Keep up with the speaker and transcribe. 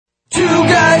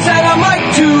guys and a mic,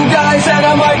 two guys and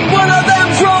a mic. One of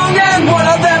them's wrong and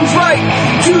one of them's right.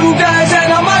 Two guys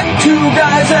and a mic, two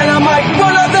guys and a mic.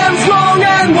 One of them's wrong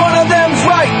and one of them's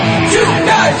right. Two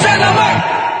guys and a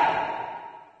mic.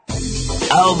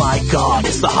 Oh my God,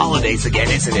 it's the holidays again,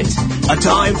 isn't it? A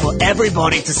time for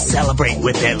everybody to celebrate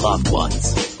with their loved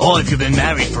ones. Or if you've been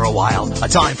married for a while, a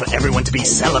time for everyone to be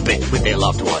celibate with their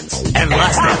loved ones. And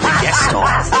last night the guest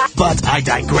stars. But I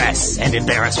digress and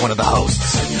embarrass one of the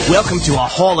hosts. Welcome to our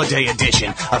holiday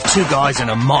edition of Two Guys and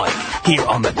a Mic here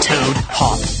on the Toad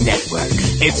Hop Network.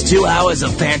 It's 2 hours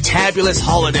of fantabulous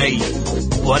holiday,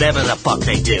 whatever the fuck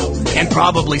they do, and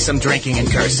probably some drinking and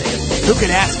cursing. Who could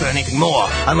ask for anything more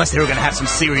unless they were going to have some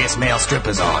serious male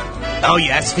strippers on? Oh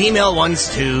yes, female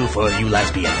ones too for you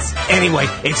lesbians. Anyway,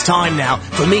 it's time now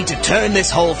for me to turn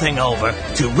this whole thing over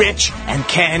to Rich and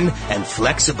Ken and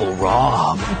Flexible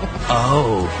Rob.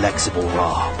 Oh, Flexible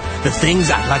Rob. The things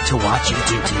I'd like to watch you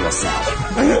do to yourself.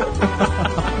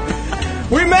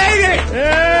 We made it!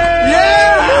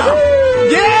 Yeah!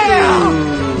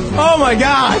 Oh my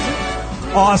God!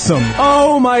 Awesome.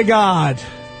 Oh my God.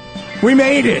 We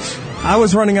made it. I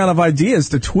was running out of ideas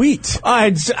to tweet.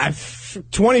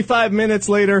 25 minutes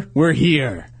later, we're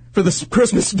here for the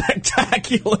Christmas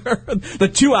Spectacular.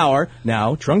 The 2 hour,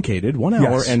 now truncated, 1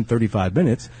 hour and 35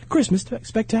 minutes, Christmas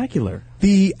Spectacular.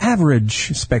 The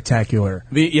average Spectacular.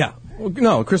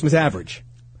 Christmas average.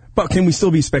 But can we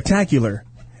still be spectacular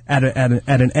at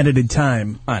an edited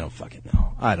time? I don't fucking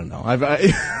know. I don't know.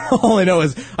 All I know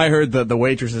is I heard the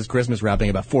waitress's Christmas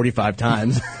rapping about 45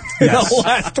 times in the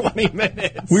last 20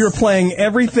 minutes. We were playing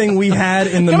everything we had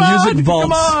in the music vaults.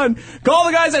 Come on! Call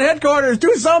the guys at headquarters!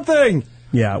 Do something!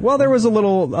 Yeah, well, there was a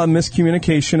little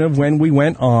miscommunication of when we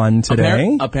went on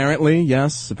today. Apparently,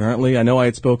 yes. Apparently. I know I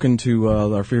had spoken to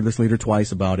our fearless leader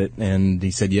twice about it, and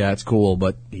he said, yeah, it's cool,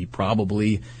 but he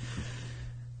probably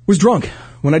was drunk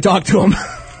when I talked to him.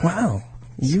 Wow.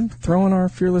 You throwing our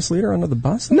fearless leader under the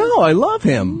bus? No, I love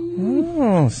him.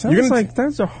 Oh, sounds like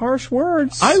those are harsh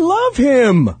words. I love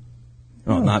him.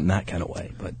 Well, not in that kind of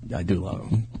way, but I do love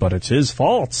him. But it's his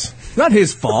fault. It's not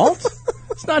his fault.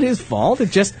 It's not his fault.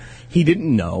 It just, he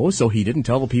didn't know, so he didn't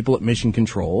tell the people at Mission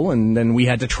Control, and then we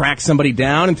had to track somebody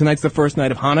down, and tonight's the first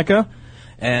night of Hanukkah,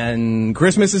 and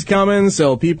Christmas is coming,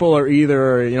 so people are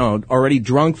either, already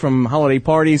drunk from holiday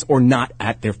parties or not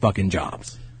at their fucking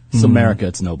jobs. It's America.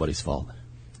 It's nobody's fault.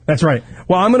 That's right.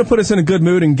 Well, I'm going to put us in a good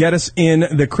mood and get us in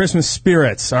the Christmas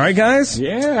spirits. All right, guys?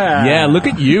 Yeah. Yeah, look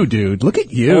at you, dude. Look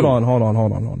at you. Hold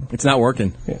on. It's not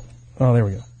working. Yeah. Oh, there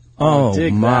we go.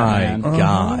 Oh, my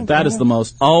God. That is the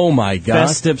most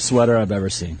festive sweater I've ever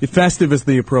seen. Festive is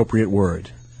the appropriate word.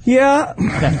 Yeah.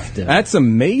 Festive. That's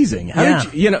amazing. How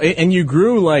did you, and you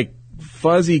grew like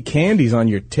fuzzy candies on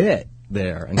your tit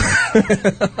there.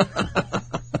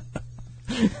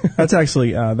 That's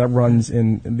actually, that runs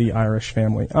in the Irish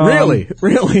family. Really?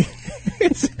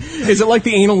 Is it like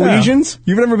the anal lesions?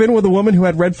 You've never been with a woman who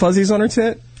had red fuzzies on her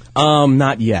tit?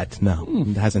 Not yet. No.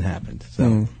 It hasn't happened.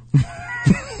 So.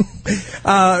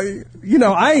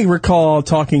 I recall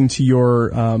talking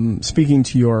to speaking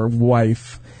to your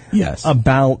wife. Yes.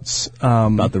 About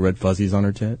the red fuzzies on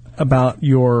her tit? About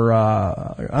your,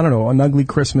 an ugly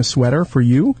Christmas sweater for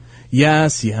you?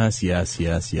 Yes. Well,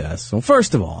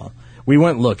 first of all, we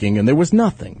went looking, and there was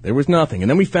nothing. And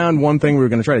then we found one thing we were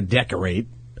going to try to decorate,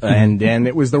 and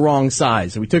it was the wrong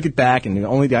size. So we took it back, and we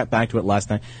only got back to it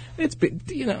last night. It's been,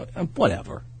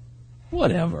 whatever. What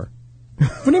do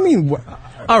you mean?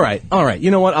 All right.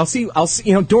 You know what? I'll see,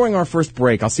 during our first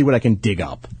break, I'll see what I can dig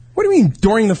up. What do you mean,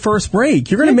 during the first break?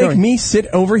 You're going to make me sit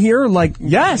over here like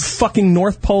fucking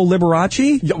North Pole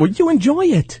Liberace? Yeah, well, you enjoy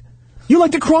it. You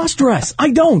like to cross-dress.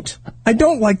 I don't. I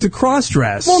don't like to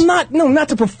cross-dress. Well, not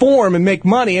to perform and make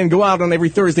money and go out on every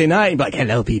Thursday night and be like,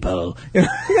 hello, people. You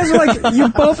guys are like, you're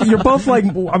both like,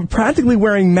 I'm practically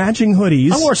wearing matching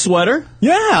hoodies. I wore a sweater.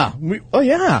 Yeah.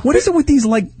 What is it with these,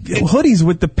 like, hoodies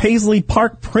with the Paisley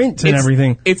Park print and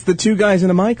everything? It's the Two Guys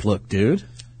and a Mic look, dude.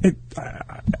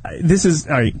 This is,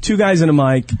 all right, Two Guys and a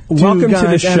Mic. Welcome to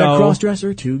the show. Two guys and a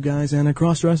cross-dresser. Two guys and a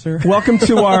cross-dresser. Welcome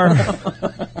to our...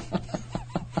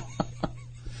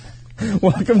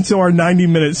 Welcome to our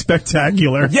 90-minute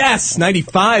spectacular. Yes,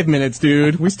 95 minutes,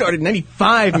 dude. We started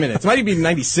 95 minutes. It might even be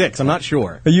 96. I'm not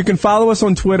sure. You can follow us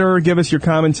on Twitter. Give us your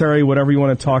commentary, whatever you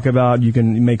want to talk about. You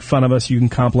can make fun of us. You can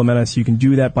compliment us. You can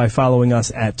do that by following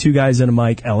us at Two Guys and a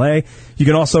Mic LA. You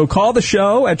can also call the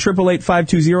show at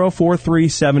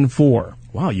 888-520-4374.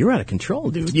 Wow, you're out of control,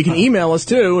 dude. You can email us,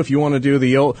 too, if you want to do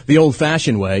the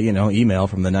old-fashioned way, email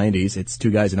from the 90s. It's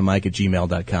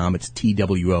 2guysandamic@gmail.com. It's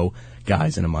TWO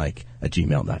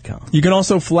 2guysandamic@gmail.com. You can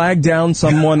also flag down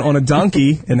someone on a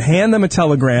donkey and hand them a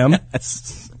telegram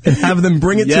and have them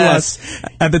bring it to us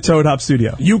at the Toad Hop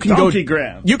Studio. You can go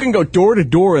door to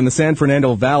door in the San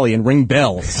Fernando Valley and ring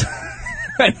bells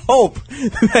and hope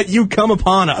that you come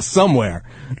upon us somewhere.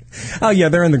 Oh yeah,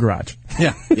 they're in the garage.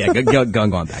 Yeah, go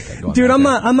on back there. Dude, I'm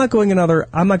not going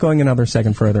another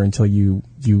second further until you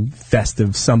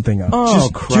festive something up. Oh,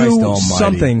 just Christ do almighty.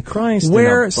 something. Christ,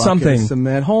 wear in a bucket something. of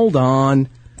cement. Hold on.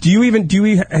 Do you have Can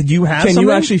something?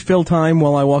 you actually fill time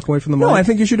while I walk away from the mic? No, I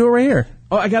think you should do it right here.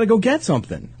 Oh, I got to go get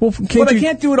something. Well, I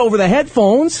can't do it over the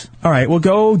headphones. All right, well,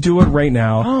 go do it right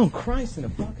now. Oh, Christ, in a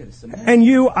bucket of cement. And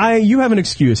you have an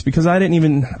excuse because I didn't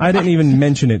even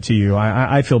mention it to you.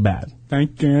 I feel bad.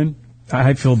 Thank you.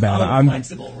 I feel bad. I'm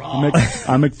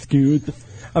excused.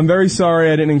 I'm very sorry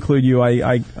I didn't include you.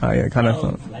 I kind of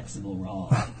thought. Flexible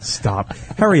raw. Stop.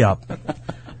 Hurry up.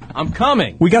 I'm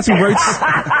coming. We got some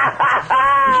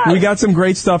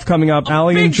great stuff coming up.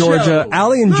 Allie and Georgia.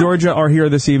 Allie and Georgia are here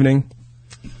this evening.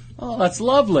 Oh, that's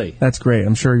lovely. That's great.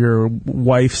 I'm sure your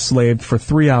wife slaved for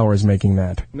 3 hours making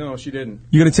that. No, she didn't.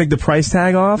 You going to take the price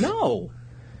tag off? No.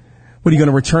 What, are you going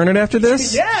to return it after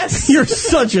this? Yes. You're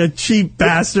such a cheap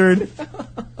bastard.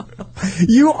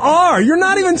 You are. You're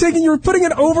not even you're putting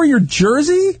it over your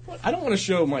jersey? I don't want to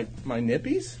show my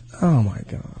nippies. Oh, my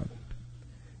God.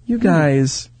 You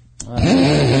guys.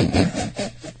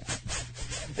 There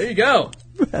you go.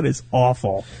 That is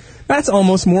awful. That's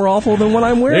almost more awful than what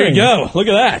I'm wearing. There you go. Look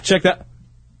at that. Check that.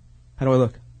 How do I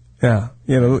look? Yeah.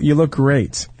 You look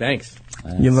great. Thanks.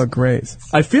 You look great.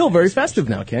 I feel very festive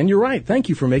now, Ken. You're right. Thank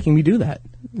you for making me do that.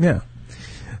 Yeah.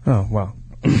 Oh, well.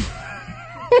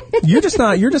 You're just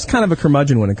kind of a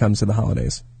curmudgeon when it comes to the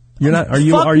holidays. You're not.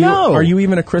 Are you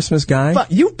even a Christmas guy?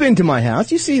 But you've been to my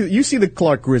house. You see the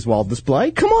Clark Griswold display.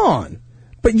 Come on.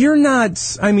 But you're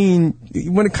not. I mean,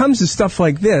 when it comes to stuff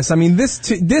like this, I mean, this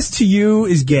to you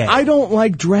is gay. I don't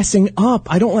like dressing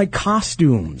up. I don't like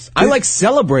costumes. I like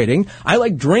celebrating. I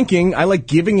like drinking. I like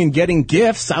giving and getting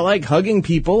gifts. I like hugging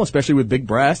people, especially with big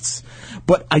breasts.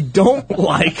 But I don't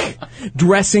like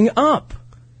dressing up.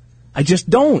 I just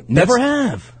don't. Never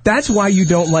have. That's why you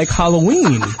don't like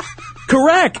Halloween.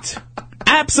 Correct.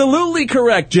 Absolutely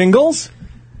correct, Jingles.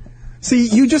 See,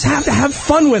 you just have to have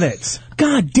fun with it.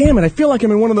 God damn it! I feel like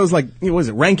I'm in one of those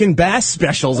Rankin Bass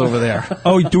specials over there.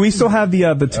 Oh, do we still have the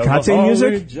Tecate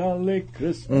music? Jolly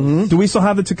Christmas. Mm-hmm. Do we still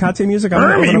have the Tecate music?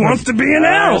 Ernie wants to be an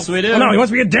elf. Yes, we do. Oh, no, he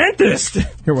wants to be a dentist.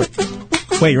 Here, wait.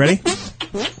 Wait, you ready?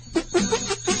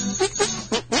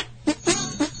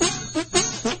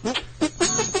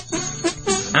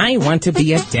 I want to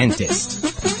be a dentist.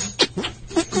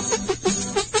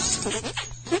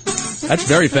 That's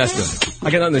very festive.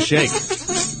 I got nothing to shake.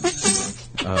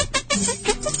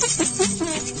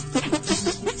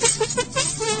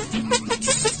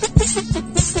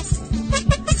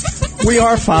 We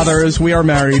are fathers. We are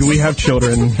married. We have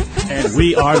children. And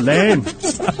we are lame.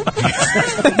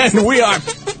 And we are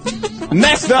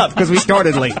messed up because we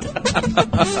started late.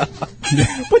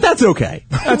 But that's okay.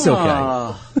 That's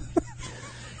okay.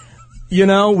 You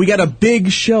know, we got a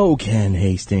big show, Ken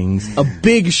Hastings. A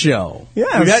big show.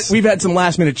 Yes. We've had some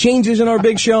last-minute changes in our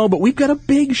big show, but we've got a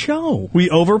big show. We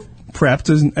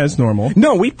over-prepped as normal.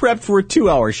 No, we prepped for a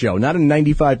 2-hour show, not a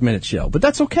 95-minute show. But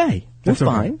that's okay. We're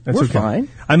fine. We're fine.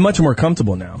 I'm much more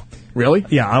comfortable now. Really?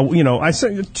 Yeah. I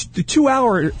said the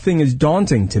 2-hour thing is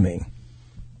daunting to me.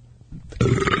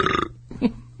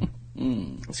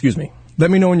 Excuse me.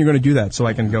 Let me know when you're going to do that so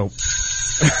I can go.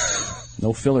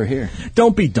 No filler here.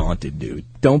 Don't be daunted, dude.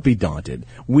 Don't be daunted.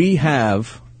 We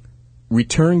have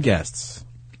return guests.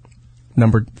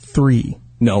 Number 3.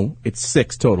 No, it's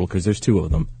 6 total because there's 2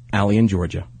 of them. Allie and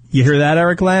Georgia. You hear that,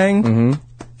 Eric Lang? Mm-hmm.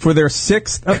 For their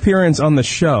 6th appearance on the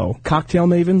show. Cocktail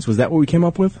Mavens, was that what we came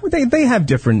up with? They have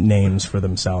different names for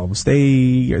themselves.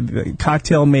 They are the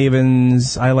cocktail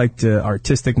mavens. I like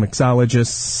artistic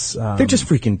mixologists. They're just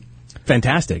freaking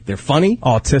fantastic. They're funny.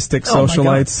 Autistic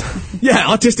socialites. Yeah,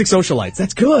 autistic socialites.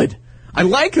 That's good. I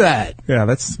like that.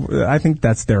 Yeah, I think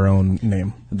that's their own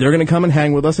name. They're going to come and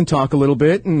hang with us and talk a little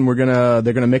bit, and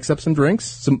they're going to mix up some drinks,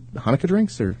 some Hanukkah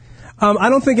drinks, or. I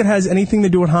don't think it has anything to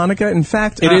do with Hanukkah. In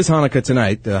fact, it is Hanukkah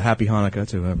tonight. Happy Hanukkah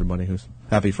to everybody who's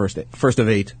happy first of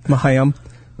 8. Mahayam.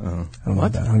 I don't know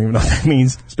what that. I don't even know what that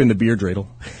means. Spin the beer dreidel.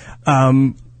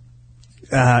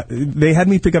 They had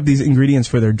me pick up these ingredients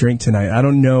for their drink tonight. I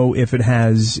don't know if it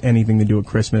has anything to do with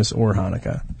Christmas or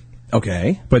Hanukkah.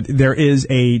 Okay. But there is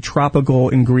a tropical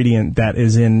ingredient that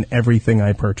is in everything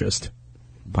I purchased.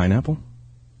 Pineapple?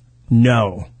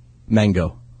 No.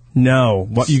 Mango? No.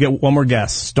 You get one more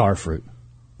guess. Starfruit.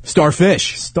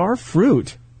 Starfish?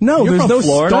 Starfruit? No, You're there's from no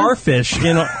Florida? starfish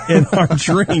in our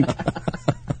drink.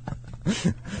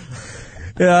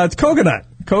 It's coconut.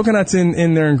 Coconut's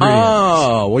in their ingredients.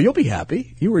 Oh, well, you'll be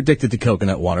happy. You were addicted to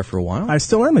coconut water for a while. I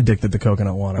still am addicted to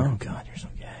coconut water. Oh, God, you're so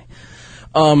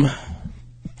gay.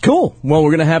 Cool. Well,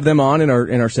 we're going to have them on in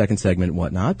our second segment and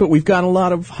whatnot, but we've got a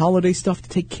lot of holiday stuff to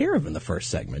take care of in the first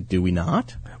segment, do we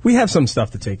not? We have some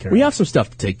stuff to take care of. We have some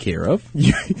stuff to take care of.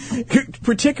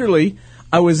 Particularly,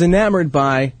 I was enamored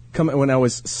by, when I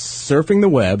was surfing the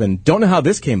web, and don't know how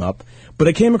this came up, but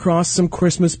I came across some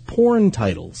Christmas porn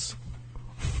titles.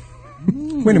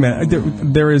 Wait a minute.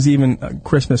 There is even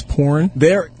Christmas porn?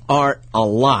 There are a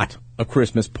lot of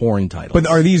Christmas porn titles. But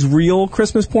are these real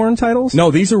Christmas porn titles?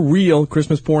 No, these are real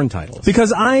Christmas porn titles.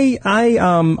 Because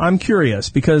I'm curious,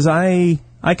 because I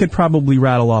could probably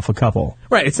rattle off a couple.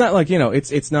 Right, it's not like,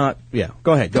 it's not, yeah.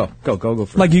 Go ahead, go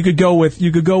first. Like you could go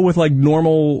with like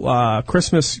normal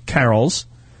Christmas carols.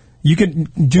 You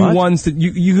could do What? ones that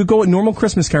you could go with normal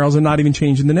Christmas carols and not even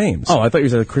changing the names. Oh, I thought you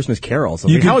said Christmas carols.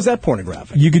 You could- How is that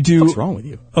pornographic? You could do What's wrong with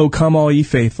you? "Oh Come All Ye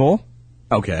Faithful."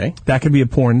 Okay. That could be a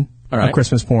porn, All right. a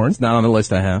Christmas porn. It's not on the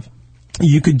list I have.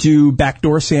 You could do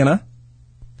 "Backdoor Santa."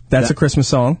 That's a Christmas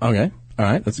song. Okay. All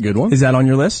right, that's a good one. Is that on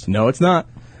your list? No, it's not.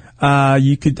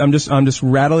 You could. I'm just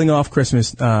rattling off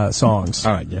Christmas songs.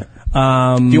 All right, yeah.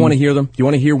 Do you want to hear them? Do you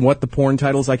want to hear what the porn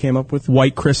titles I came up with?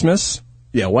 White Christmas.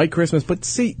 Yeah, White Christmas. But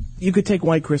see, you could take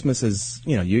White Christmas as,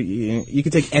 you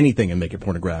could take anything and make it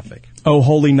pornographic. "Oh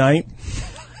Holy Night."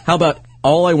 How about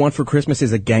All I Want for Christmas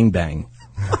is a Gangbang?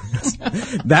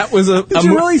 That was Did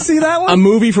you really see that one? A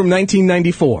movie from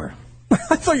 1994. I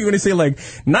thought you were going to say like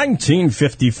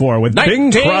 1954 with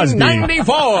Bing Crosby.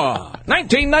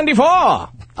 1994.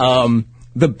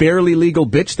 The Barely Legal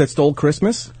Bitch That Stole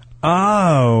Christmas.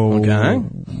 Oh. Okay.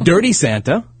 Dirty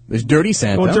Santa. There's Dirty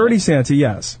Santa. Well, Dirty Santa,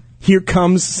 yes. Here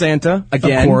Comes Santa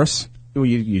again. Of course. Well,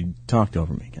 you talked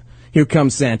over me again. Here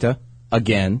Comes Santa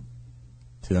again.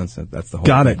 See, that's the whole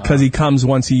Got thing. it, because he comes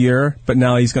once a year, but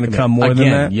now he's going to come more again, than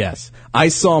that. Yes. I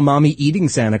saw Mommy eating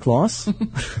Santa Claus.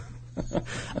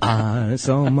 I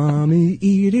saw Mommy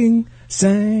eating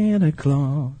Santa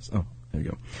Claus. Oh, there you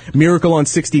go. Miracle on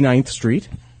 69th Street.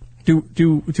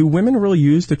 Do women really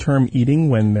use the term eating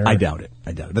when they're... I doubt it.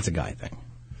 That's a guy thing.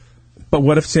 But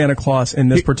what if Santa Claus in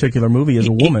this particular movie is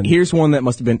a woman? Here's one that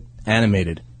must have been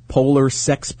animated. Polar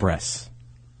Sexpress.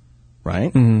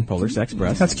 Right? Mm-hmm. Polar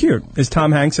Sexpress. That's cute. Is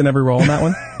Tom Hanks in every role in that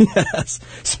one? Yes.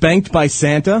 Spanked by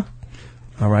Santa.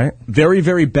 All right. Very,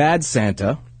 very bad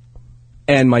Santa.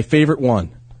 And my favorite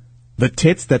one. The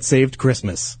Tits That Saved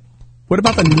Christmas. What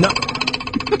about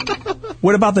the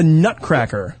What about the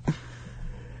Nutcracker?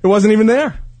 It wasn't even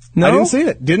there. No? I didn't see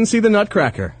it. Didn't see the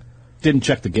Nutcracker. Didn't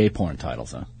check the gay porn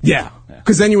titles, huh? Yeah.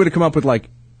 Because then you would have come up with like,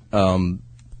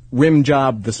 Rim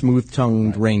Job the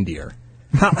Smooth-Tongued Reindeer.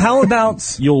 How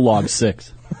about Yule Log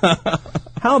 6.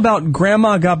 how about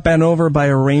Grandma Got Bent Over by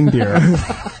a Reindeer?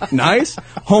 Nice.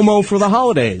 Homo for the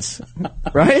Holidays.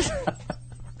 Right?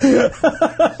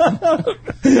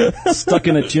 Stuck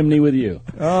in a chimney with you.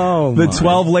 Oh, The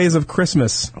 12 Lays of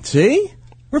Christmas. See?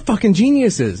 We're fucking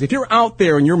geniuses. If you're out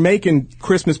there and you're making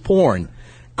Christmas porn,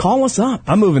 call us up.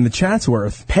 I'm moving to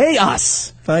Chatsworth. Pay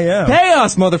us. I am. Pay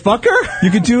us, motherfucker.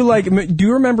 You could do like, do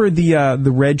you remember the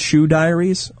Red Shoe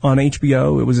Diaries on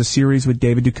HBO? It was a series with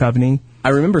David Duchovny. I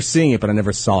remember seeing it, but I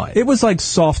never saw it. It was like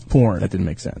soft porn. That didn't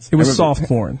make sense. It was I remember- soft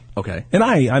porn. Okay. And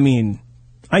I mean,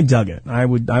 I dug it. I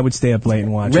would stay up late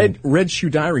and watch it. Red Shoe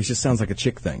Diaries just sounds like a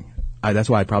chick thing. That's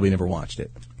why I probably never watched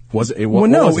it. Was it? Well, what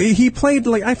no, was it? he played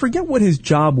like, I forget what his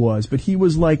job was, but he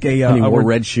was like a. And he a wore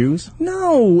red shoes.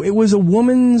 No, it was a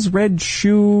woman's red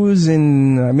shoes,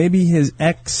 and maybe his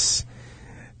ex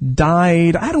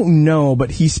died. I don't know,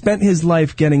 but he spent his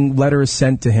life getting letters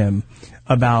sent to him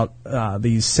about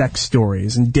these sex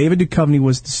stories, and David Duchovny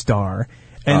was the star.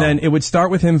 And then it would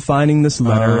start with him finding this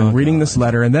letter and reading this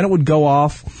letter, and then it would go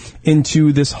off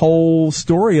into this whole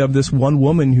story of this one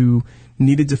woman who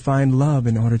needed to find love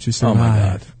in order to survive. Oh my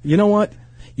God! You know what?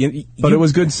 But it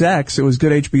was good sex. It was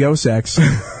good HBO sex.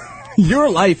 Your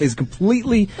life is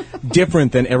completely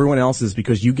different than everyone else's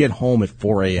because you get home at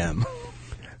 4 a.m.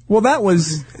 Well,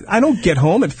 I don't get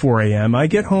home at 4 a.m. I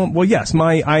get home, well, yes,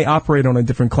 I operate on a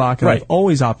different clock, and Right. I've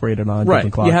always operated on a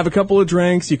different clock. You have a couple of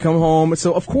drinks, you come home,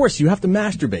 so of course you have to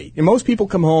masturbate. And most people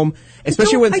come home,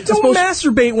 especially when I don't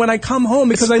masturbate when I come home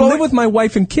because I Suppose- live with my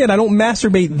wife and kid. I don't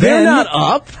masturbate then. They're not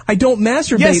up. I don't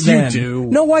masturbate Yes, then. you do.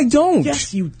 No, I don't.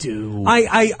 Yes, you do.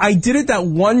 I did it that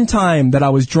one time that I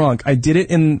was drunk. I did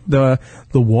it in the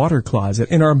water closet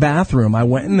in our bathroom. I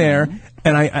went in there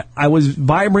And I was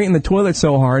vibrating the toilet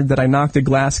so hard that I knocked a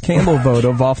glass Campbell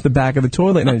votive off the back of the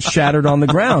toilet, and it shattered on the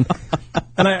ground.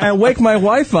 And I wake my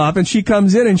wife up, and she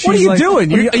comes in, and she's What are you like,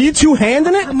 doing? Are you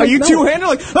two-handing it? Are you no. two-handing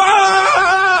like,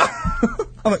 ah!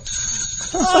 I'm like,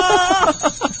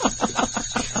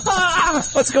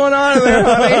 What's going on in there,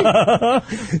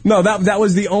 honey? no, that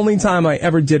was the only time I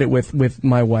ever did it with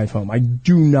my wife home. I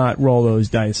do not roll those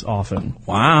dice often.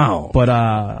 Wow.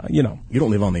 But, you know. You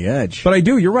don't live on the edge. But I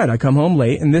do, you're right. I come home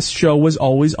late, and this show was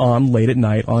always on late at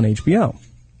night on HBO.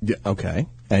 Yeah, okay.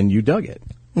 And you dug it.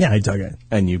 Yeah, I dug it.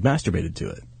 And you masturbated to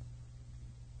it.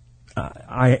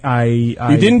 I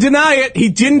You didn't deny it. He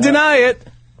didn't deny it.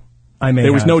 I may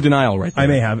There was have. no denial right there. I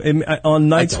may have. On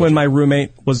nights told when you. my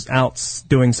roommate was out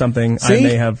doing something, See? I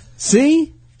may have.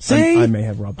 See? I may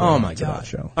have rubbed. Oh it my into that God!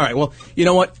 show. All right, well, you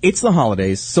know what? It's the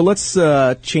holidays, so let's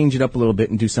change it up a little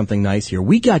bit and do something nice here.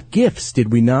 We got gifts,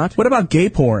 did we not? What about gay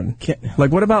porn?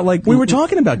 Like, what about like We were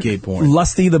talking about gay porn.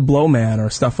 Lusty the Blowman or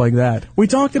stuff like that? We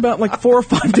talked about like 4 or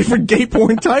 5 different gay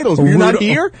porn titles. Were you not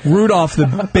here? Rudolph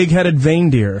the big-headed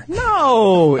reindeer.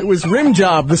 No, it was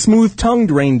Rimjob, the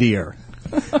smooth-tongued reindeer.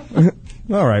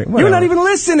 All right, You're not even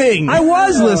listening. I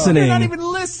was listening. You're not even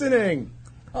listening.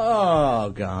 Oh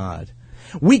God,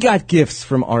 we got gifts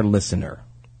from our listener.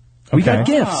 We Okay. got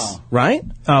gifts, right?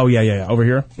 Oh yeah. Over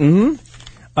here.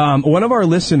 Mm-hmm. One of our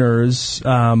listeners,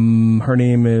 her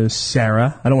name is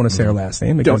Sarah. I don't want to say her last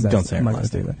name because Don't say her I'm not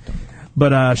last gonna do that.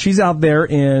 But she's out there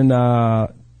in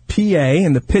PA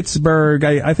in the Pittsburgh.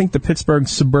 I think the Pittsburgh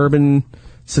suburban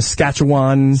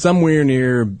Saskatchewan. Somewhere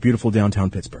near beautiful downtown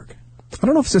Pittsburgh. I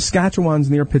don't know if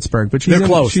Saskatchewan's near Pittsburgh, but she's They're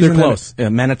close. She's They're in that- close.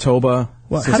 Manitoba,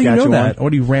 Well, how Saskatchewan. do you know that? What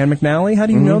do you, Rand McNally? How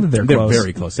do you know that they're close?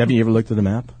 very close. Haven't you ever looked at the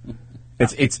map?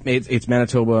 It's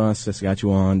Manitoba,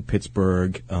 Saskatchewan,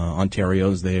 Pittsburgh,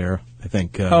 Ontario's there. I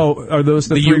think. Are those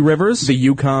the three rivers? The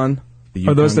Yukon.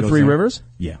 Are those the goes three there. rivers?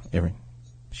 Yeah.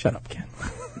 Shut up, Ken.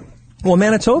 Well,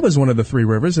 Manitoba is one of the three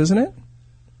rivers, isn't it?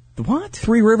 The what?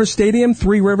 Three Rivers Stadium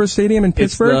in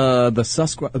Pittsburgh. It's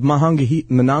the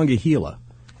Monongahela.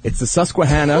 It's the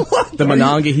Susquehanna, the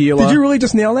Monongahela. Did you really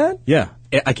just nail that? Yeah.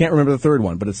 I can't remember the third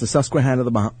one, but it's the Susquehanna,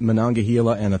 the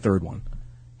Monongahela, and a third one.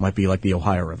 Might be like the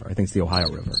Ohio River. I think it's the Ohio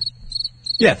River.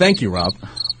 Yeah, thank you, Rob.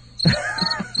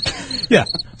 Yeah,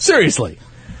 seriously.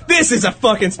 This is a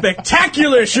fucking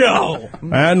spectacular show!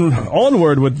 And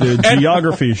onward with the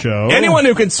geography show. Anyone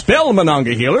who can spell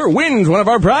Monongahela wins one of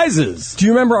our prizes. Do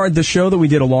you remember the show that we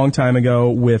did a long time ago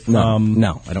with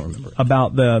No, I don't remember.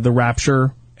 about the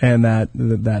rapture and that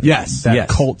Yes.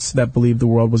 cults that believed the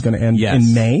world was going to end Yes.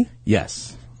 in May,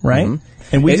 Yes. right? Mhm.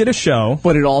 And we did a show.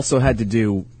 But it also had to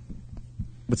do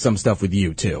with some stuff with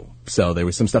you, too. So there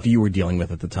was some stuff you were dealing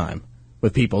with at the time.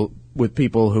 With people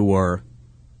who were,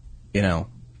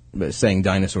 saying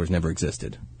dinosaurs never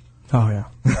existed. Oh yeah.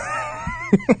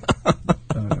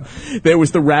 There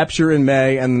was the rapture in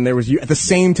May, and then there was you. At the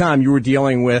same time, you were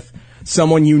dealing with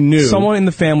someone you knew. Someone in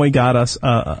the family got us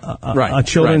a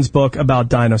children's book about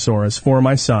dinosaurs for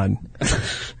my son,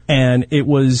 and it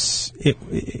was,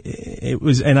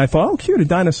 and I thought, oh, cute, a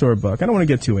dinosaur book. I don't want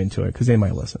to get too into it because they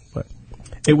might listen, but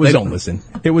it was. They don't listen.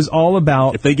 It was all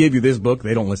about. If they gave you this book,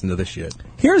 they don't listen to this shit.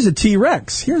 Here's a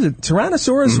T-Rex. Here's a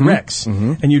Tyrannosaurus Rex.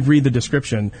 And you'd read the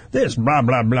description. This blah,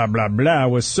 blah, blah, blah, blah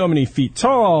was so many feet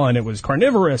tall and it was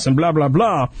carnivorous and blah, blah,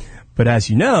 blah. But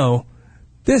as you know,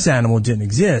 this animal didn't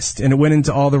exist. And it went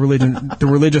into all the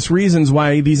religious reasons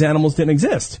why these animals didn't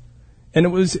exist. And it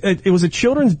was a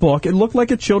children's book. It looked like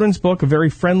a children's book, a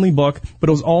very friendly book, but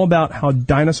it was all about how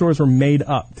dinosaurs were made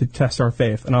up to test our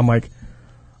faith. And I'm like,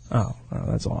 oh,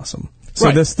 that's awesome. So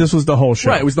Right. this was the whole show.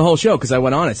 Right, it was the whole show, because I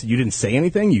went on. I said, you didn't say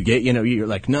anything? You're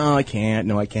like, no, I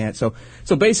can't. So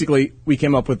basically, we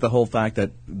came up with the whole fact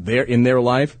that in their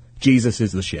life, Jesus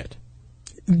is the shit.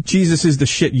 Jesus is the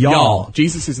shit, y'all.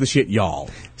 Jesus is the shit, y'all.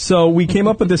 So we came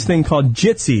up with this thing called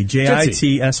Jitsy,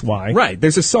 Jitsy. Right,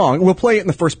 there's a song. We'll play it in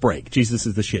the first break. Jesus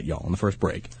is the shit, y'all, in the first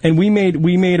break. And we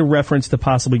made a reference to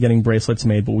possibly getting bracelets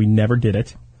made, but we never did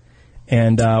it.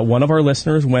 And one of our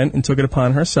listeners went and took it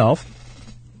upon herself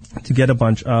to get a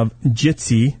bunch of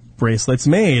Jitsy bracelets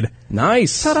made.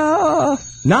 Nice. Ta-da!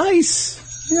 Nice.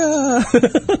 Yeah.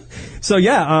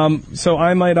 So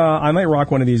I might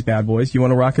rock one of these bad boys. You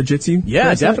want to rock a Jitsy? Yeah,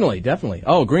 bracelet? definitely.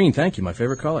 Oh, green, thank you, my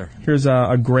favorite color. Here's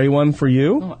a gray one for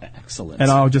you. Oh, excellent. And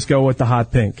I'll just go with the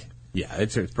hot pink. Yeah,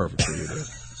 it's perfect for you,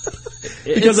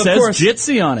 dude. Because it of says course-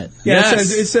 Jitsy on it. Yeah,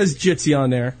 Yes. it says Jitsy on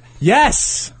there.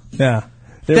 Yes. Yeah.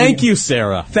 Thank you,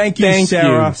 Sarah. Thank you,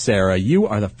 Sarah. Sarah. You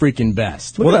are the freaking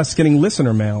best. Look at us getting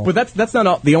listener mail. But that's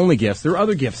not the only gifts. There are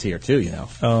other gifts here, too,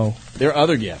 Oh. There are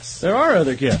other gifts. There are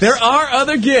other gifts. There are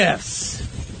other gifts.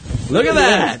 Look at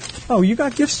that. Oh, you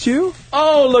got gifts too?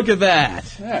 Oh, look at that.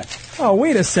 Yeah. Oh,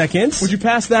 wait a second. Would you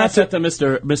pass that Pass that to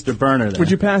Mr. Burner there.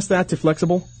 Would you pass that to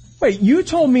Flexible? Wait, you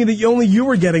told me that only you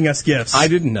were getting us gifts. I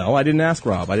didn't know. I didn't ask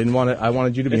Rob. I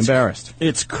wanted you to be embarrassed.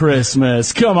 It's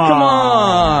Christmas. Come on. Come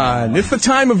on. It's the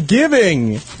time of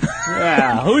giving.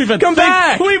 Yeah. Who even Come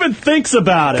back. Who even thinks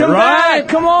about it, Come right? back.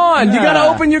 Come on. You Yeah. got to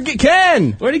open your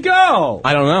Ken. Where'd he go?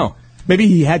 I don't know. Maybe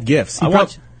he had gifts. I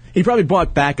want- He probably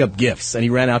bought backup gifts, and he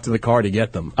ran out to the car to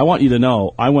get them. I want you to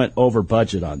know I went over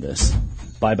budget on this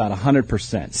by about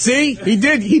 100%. See? He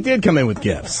did come in with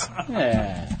gifts.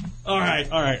 Yeah. All right.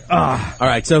 All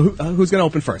right, so who's going to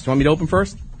open first? You want me to open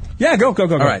first? Yeah, go. All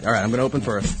right, I'm going to open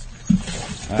first.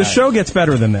 The show gets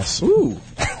better than this. Ooh.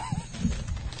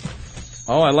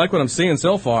 Oh, I like what I'm seeing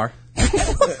so far.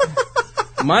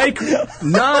 Mike,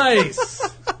 nice.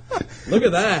 Look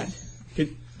at that.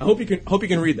 I hope you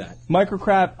can read that.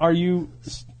 Microcrap, are you...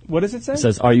 What does it say? It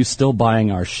says, are you still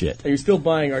buying our shit? Are you still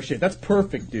buying our shit? That's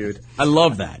perfect, dude. I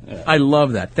love that. I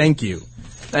love that. Thank you.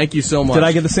 Thank you so much. Did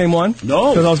I get the same one?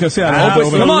 No. Because I was going to say, I don't Open,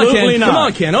 open come on, Absolutely Ken. not. Come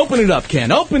on, Ken. Open it up,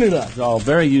 Ken. Open it up. It's all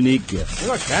very unique gifts.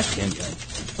 Look at our trash can, Ken.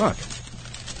 Look.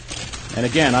 And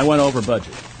again, I went over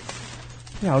budget.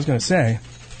 Yeah, I was going to say.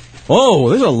 Oh,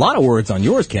 there's a lot of words on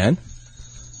yours, Ken.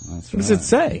 That's What does it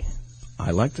say?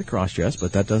 I like to cross-dress,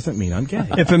 but that doesn't mean I'm gay.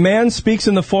 If a man speaks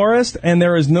in the forest and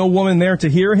there is no woman there to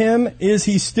hear him, is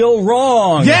he still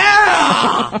wrong?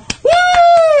 Yeah!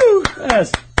 Woo!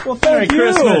 Yes. Well, Merry thank you.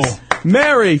 Christmas.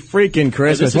 Merry freaking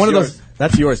Christmas. is One of yours. those.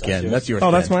 That's yours, Ken. That's yours.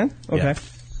 Oh, that's Ken. mine? Okay.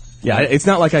 Yeah, it's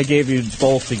not like I gave you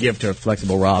both to give to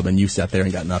Flexible Rob and you sat there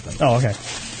and got nothing. Oh, okay.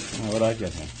 What did I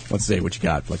get here? Let's see what you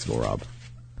got, Flexible Rob.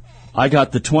 I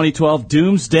got the 2012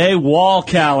 Doomsday Wall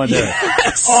Calendar.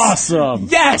 Yes! Awesome.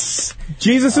 Yes!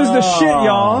 Jesus is the shit,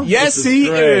 y'all. Yes, is he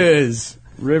great. is.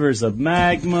 Rivers of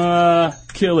magma,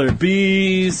 killer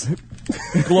bees,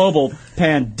 global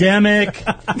pandemic,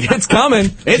 It's coming.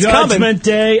 It's Judgment coming.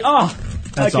 Day. Oh,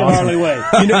 That's I can awesome. hardly wait.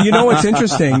 You know what's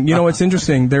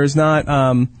interesting? There's not,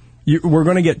 we're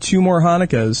going to get 2 more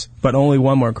Hanukkahs, but only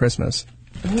 1 more Christmas.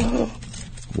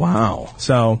 Wow.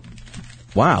 So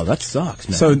That sucks,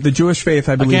 man. the Jewish faith,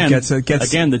 I believe, gets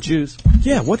Again, the Jews.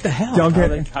 yeah, what the hell? Y'all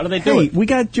get, How do they do hey, it? we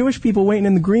got Jewish people waiting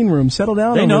in the green room. Settle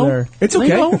down They over know. there. It's They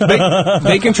okay. know.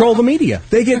 They control the media.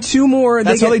 They get 2 more.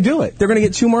 That's how they do it. They're going to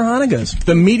get 2 more Hanukkahs.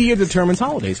 The media determines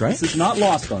holidays, right? This is not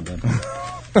lost on them.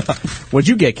 What'd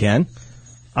you get, Ken?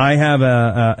 I have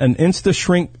an Insta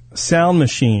Shrink sound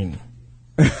machine.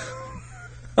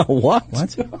 What?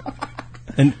 What?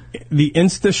 And the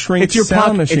Insta Shrink It's your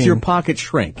sound machine. It's your pocket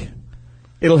shrink.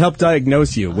 It'll help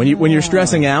diagnose you when you're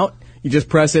stressing out. You just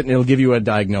press it and it'll give you a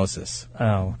diagnosis.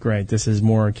 Oh, great. This is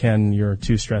more Ken, you're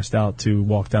too stressed out to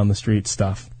walk down the street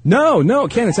stuff. No,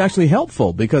 Ken, it's actually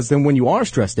helpful because then when you are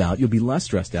stressed out, you'll be less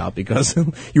stressed out because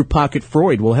your pocket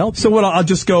Freud will help you. So what, I'll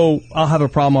just go, I'll have a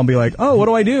problem, I'll be like, oh, what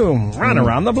do I do? Run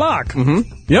around the block. Mm-hmm.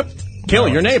 Yep. Kill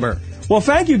your neighbor. Well,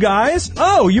 thank you guys.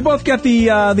 Oh, you both get the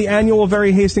annual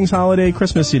Very Hastings Holiday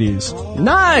Christmas CDs.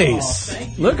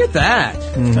 Nice. Look at that.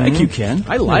 Thank you, Ken.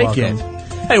 I like it. welcome.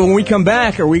 Hey, when we come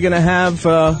back, are we going to have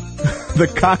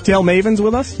the Cocktail Mavens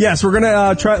with us? Yes, we're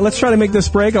gonna let's try to make this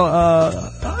break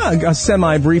a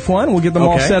semi-brief one. We'll get them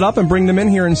all Okay. set up and bring them in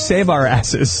here and save our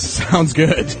asses. Sounds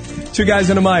good. 2 guys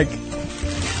and a mic.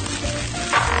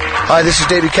 Hi, this is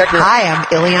David Keckner. Hi, I'm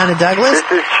Ileana Douglas.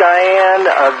 This is Cheyenne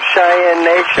of Cheyenne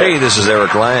Nation. Hey, this is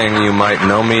Eric Lang. You might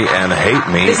know me and hate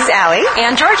me. This is Allie.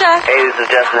 And Georgia. Hey, this is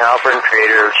Justin Halpern,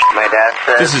 creator of My Dad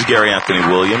Said. This is Gary Anthony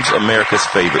Williams, America's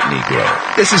favorite Negro.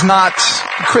 This is not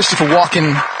Christopher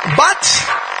Walken, but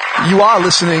you are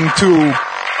listening to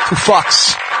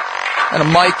Fucks and a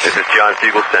mic. This is John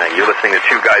Fugelsang. You're listening to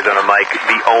 2 Guys on a Mic,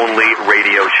 the only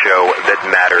radio show that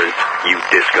matters, you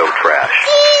disco trash.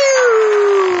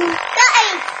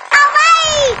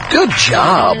 Good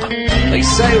job. They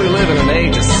say we live in an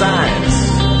age of science,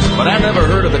 but I never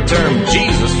heard of the term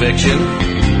Jesus fiction.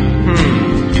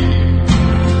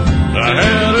 I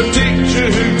had a teacher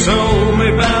who told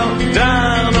me about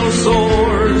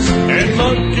dinosaurs and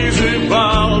monkeys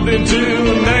evolved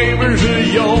into neighbors of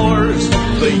yours.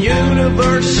 The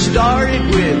universe started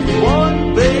with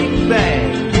one big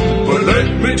bang. But let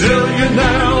me tell you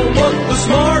now what the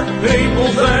smart people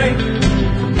think.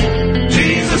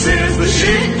 Jesus is the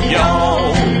shit,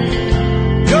 y'all.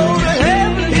 Go to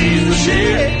heaven, he's the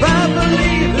shit. I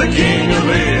believe the king of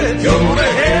it. Go to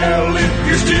hell if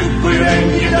you're stupid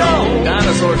and you don't.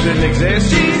 Dinosaurs didn't exist.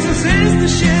 Jesus is the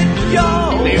shit,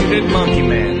 y'all. Neither did Monkey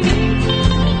Man.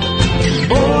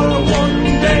 For one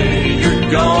day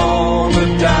you're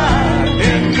gonna die,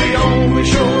 and the only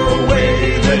sure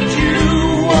way that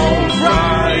you won't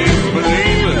fry is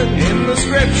believing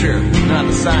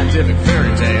scientific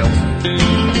fairy tales.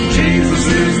 Jesus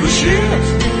is the shit.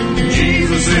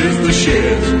 Jesus is the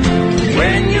shit.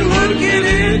 When you look at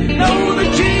it, know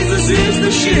that Jesus is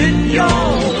the shit,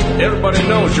 y'all. Everybody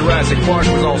knows Jurassic Park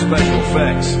was all special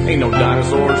effects. Ain't no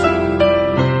dinosaurs.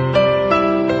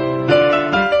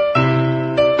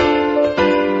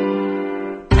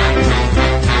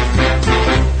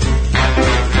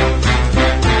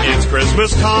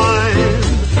 Christmas time,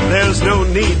 there's no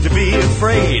need to be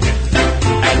afraid.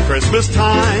 At Christmas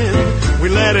time, we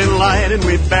let in light and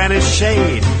we banish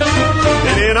shade.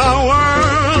 And in our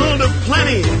world of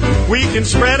plenty, we can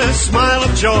spread a smile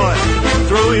of joy.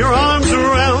 Throw your arms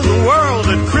around the world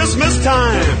at Christmas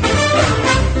time.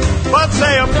 But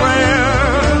say a prayer,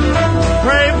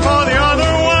 pray for the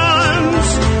other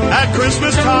ones. At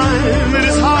Christmas time, it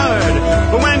is hard,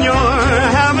 but when you're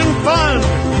having fun,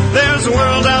 there's a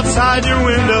world outside your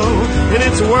window, and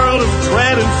it's a world of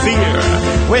dread and fear,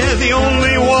 where the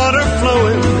only water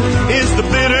flowing is the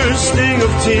bitter sting of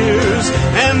tears.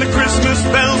 And the Christmas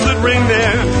bells that ring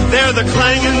there, they're the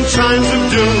clanging chimes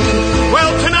of doom.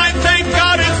 Well, tonight, thank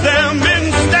God it's them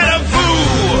instead of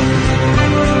boo.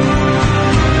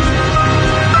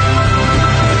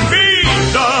 Feed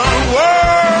the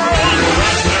world.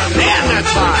 Man,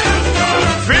 that's fine.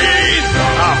 Feed.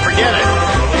 Oh, forget it.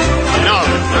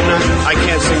 I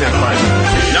can't sing that part.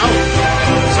 No.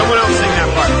 Someone else sing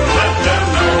that part.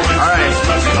 All right.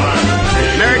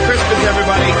 Merry Christmas,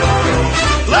 everybody.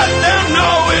 Let them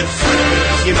know it's...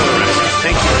 You know the rest.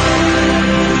 Thank you.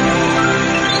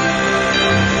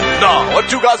 Now, a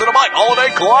Two Guys and a Mic Holiday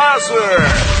Classic.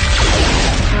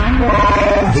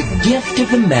 The gift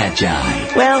of the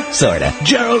Magi. Well, sorta.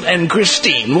 Gerald and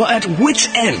Christine were at wit's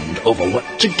end over what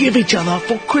to give each other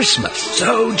for Christmas.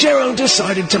 So Gerald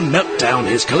decided to melt down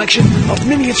his collection of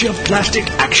miniature plastic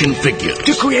action figures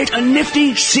to create a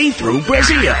nifty see-through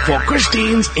brassiere for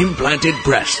Christine's implanted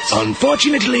breasts.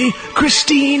 Unfortunately,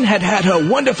 Christine had had her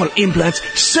wonderful implants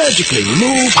surgically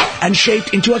removed and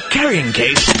shaped into a carrying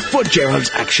case for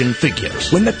Gerald's action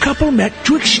figures. When the couple met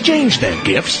to exchange their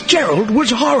gifts, Gerald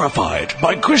was horrified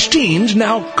by Christine's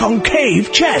now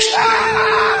concave chest.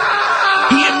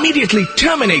 He immediately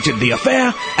terminated the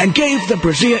affair and gave the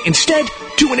brassiere instead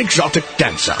to an exotic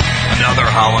dancer. Another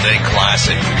holiday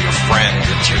classic for your friends,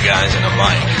 the Two Guys and a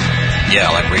Mic. Yeah,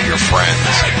 like we're your friends.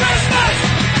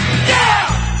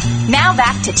 Yeah! Now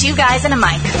back to Two Guys and a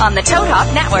Mic on the Toad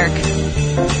Hop Network.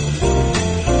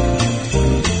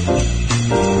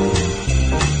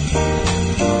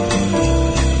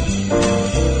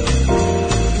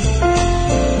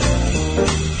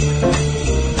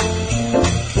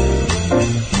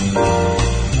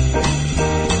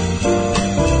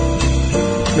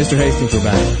 Mr. Hastings, we're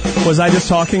back. Was I just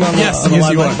talking on the Yes, on the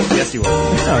yes, you live were. line? Yes, you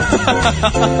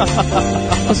were.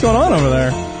 Oh. What's going on over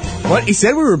there? What? He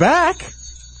said we were back.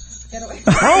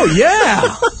 Oh,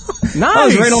 yeah. Nice. I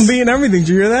was right on beat and everything. Did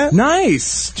you hear that?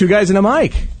 Nice. Two Guys and a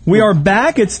Mic. We are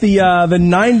back. It's the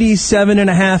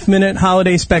 97.5-minute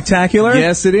holiday spectacular.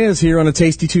 Yes, it is, here on a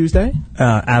Tasty Tuesday.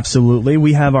 Absolutely.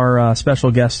 We have our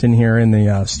special guest in here in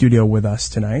the studio with us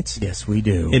tonight. Yes, we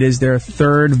do. It is their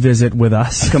third visit with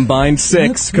us. Combined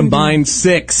six.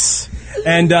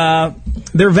 And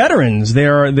they're veterans. They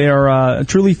are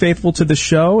truly faithful to the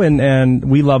show, and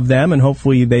we love them, and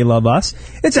hopefully they love us.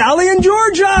 It's Allie and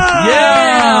Georgia!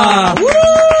 Yeah! Woo!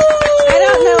 I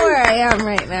don't know where I am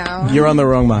right now. You're on the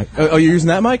wrong mic. Oh, you're using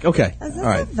that mic? Okay. Is this all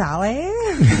right. a valley?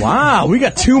 Wow, we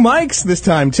got two mics this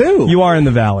time, too. You are in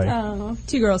the valley. Oh,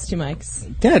 two girls, two mics.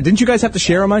 Yeah, didn't you guys have to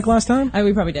share a mic last time?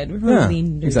 We probably did. We probably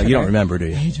leaned exactly. You don't remember, do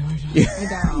you? Hey, Georgia.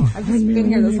 I don't. I've just been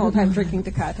here this whole time drinking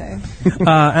Tecate.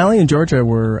 Allie and Georgia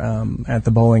were at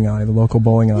the bowling alley, the local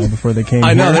bowling alley, before they came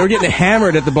I know, here. they were getting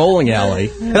hammered at the bowling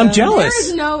alley. And I'm jealous. There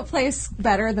is no place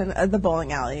better than the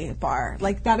bowling alley bar.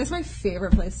 Like, that is my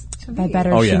favorite place to be. By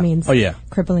better, Oh, she yeah. means Oh, yeah.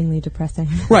 cripplingly depressing.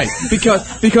 Right,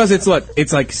 because it's what?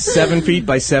 It's like 7 feet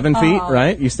by 7 feet,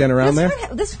 right? You stand around there?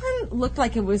 This one looked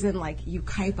like it was in, like,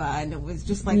 Yucaipa, and it was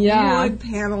just, like, Yeah. wood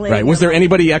paneling. Right. Was there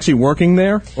anybody actually working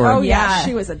there? Or? Oh, yeah. Yeah.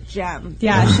 She was a gem.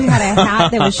 Yeah, she had a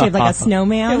hat that was shaped like a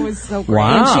snowman. It was so great.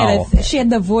 Wow. And she had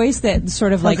the voice that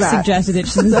sort of like What's that? suggested that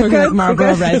she was working with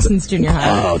Marlboro Red since junior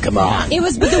high. Oh, come on. It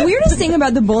was, but the weirdest thing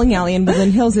about the bowling alley in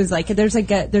Woodland Hills is like there's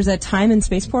a time and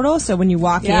space portal. So when you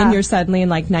walk in, you're suddenly in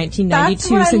like 1992 That's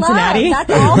what Cincinnati. I love.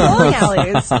 That's all bowling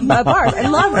alleys, bars. I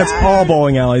love That's that. all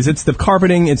bowling alleys. It's the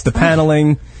carpeting, it's the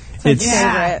paneling, it's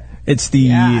favorite. It's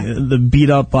the beat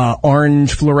up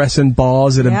orange fluorescent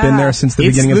balls that have been there since the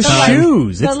beginning of time.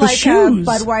 Shoes. It's the shoes.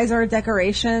 Budweiser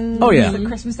decorations. Oh, yeah. The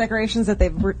Christmas decorations that they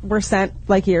were sent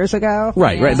like years ago.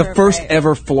 Right. The first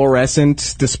ever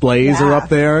fluorescent displays are up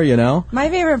there, you know? My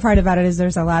favorite part about it is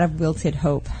there's a lot of wilted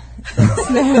hope.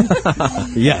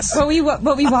 Yes. But we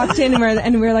walked in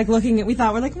and we were like looking at,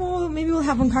 well, maybe we'll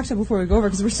have one cocktail before we go over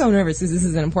because we're so nervous because this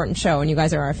is an important show and you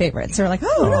guys are our favorites. So we're like,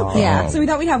 yeah. So we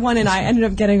thought we'd have one, and I ended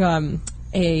up getting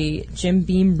a Jim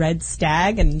Beam Red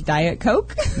Stag and Diet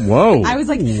Coke. Whoa. I was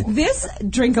like, this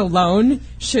drink alone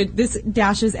this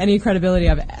dashes any credibility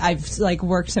I've like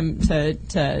worked to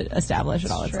establish at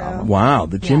all. It's all. Wow,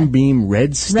 the Jim Beam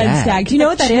Red Stag. Red Stag. Do you know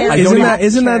what that is?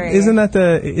 Isn't that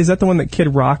the one that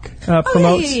Kid Rock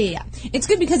promotes? Yeah. It's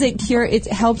good because it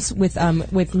helps with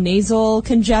nasal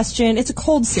congestion. It's a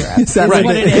cold syrup. Is right.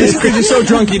 What it is. Because you're so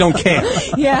drunk you don't care.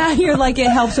 Yeah, it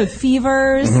helps with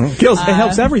fevers. Mm-hmm. It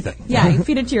helps everything. Yeah, you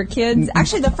feed it to your kids.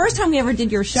 Actually, the first time we ever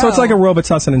did your show. So it's like a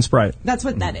Robitussin and Sprite. That's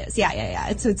what that is. Yeah.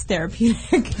 It's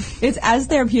therapeutic. It's as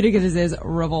therapeutic as it is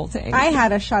revolting. I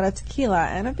had a shot of tequila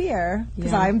and a beer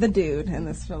because I'm the dude in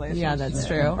this relationship. Yeah, that's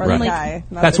true. Or the guy.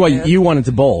 That's why you wanted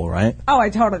to bowl, right? Oh, I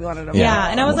totally wanted to bowl. Yeah,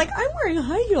 and I was like, I'm wearing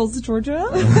high heels, Georgia.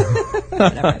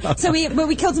 Whatever. So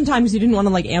we killed some time because we didn't want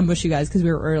to like ambush you guys because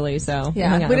we were early. So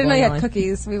yeah, we didn't know you had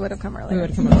cookies. We would have come early.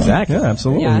 Exactly. Yeah,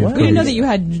 absolutely. Yeah. We didn't know that you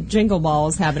had jingle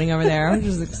balls happening over there, which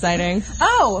is exciting.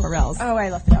 Oh, I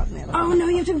left it out in the other. Oh no,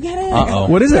 you have to get it. Uh-oh.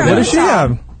 What is it? What does she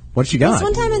have? What she got? This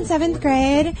one time in 7th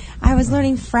grade, I was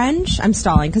learning French. I'm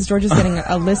stalling because Georgia's getting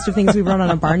a list of things we wrote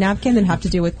on a bar napkin that have to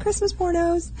do with Christmas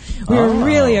pornos. We were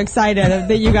really excited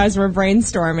that you guys were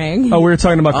brainstorming. Oh, we were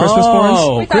talking about Christmas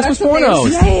pornos? Christmas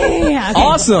pornos. Yeah. Okay.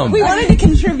 Awesome. We wanted to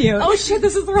contribute. Oh shit,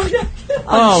 this is the wrong napkin.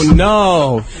 Oh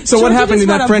no. So Georgia what happened in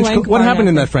just that wrote a French blank what bar happened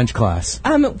in napkin. that French class?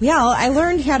 Well, I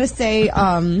learned how to say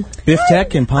Biff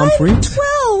Tech and Pommes frites?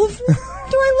 12.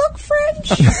 Do I look French?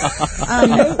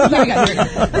 Here we go.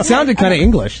 It sounded kind of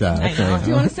English, though. Do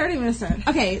you want to start or you want to start?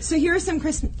 Okay, so here are some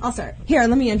Christmas... I'll start. Here,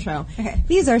 let me intro. Okay.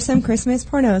 These are some Christmas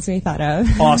pornos we thought of.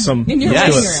 Awesome. In your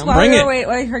living room. Bring it. Wait,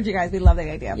 I heard you guys. We love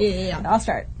the idea. Yeah. I'll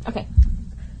start. Okay.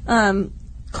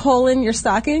 Colon your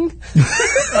stocking.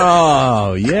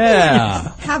 Oh,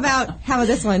 yeah. How about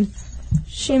this one?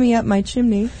 Shimmy up my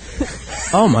chimney.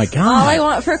 Oh, my God. All I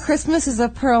want for Christmas is a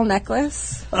pearl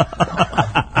necklace.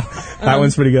 That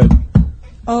one's pretty good.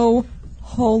 Oh,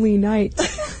 holy night. Get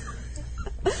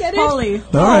it? Holy. All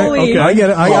right. Okay, I get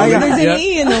it. I got There's it. an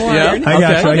E in the word. I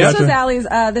got you. This was Allie's.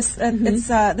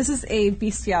 This is a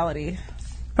bestiality.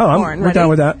 Oh, porn. we're down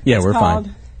with that. Yeah, we're called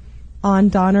fine. On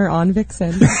Donner, on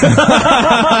Vixen.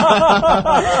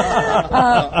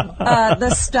 The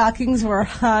stockings were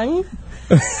hung.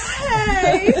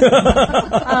 Hey.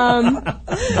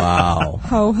 Wow.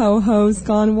 Ho ho ho's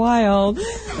gone wild.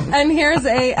 And here's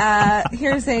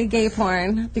a gay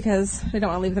porn because we don't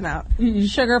want to leave them out.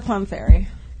 Sugar Plum Fairy.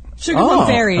 Sugar plum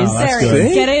fairies. That's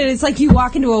good. Get it? It's like you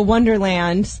walk into a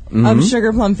wonderland of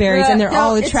sugar plum fairies, and they're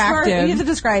all attractive. You have to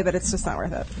describe it. It's just not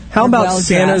worth it. How about Well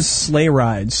Santa's dressed. sleigh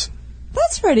rides?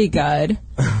 That's pretty good.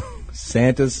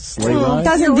 Santa's sleigh ride?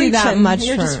 Doesn't do that reaching. much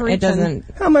You're for just it. reaching. Doesn't.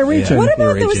 How am I reaching? What about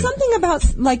there was reaching. something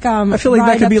about like I feel like that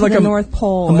ride could up be to like the a- North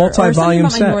Pole a or multi-volume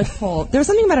something about my set. North Pole. There was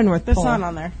something about a North There's Pole. on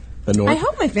on there. The North. I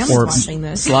hope my family's Or watching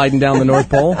this. Sliding down the North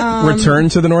Pole? Return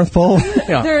to the North Pole?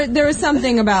 Yeah. There was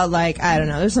something about like I don't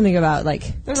know. There's something about like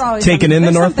There's always Taking in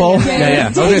the North Pole?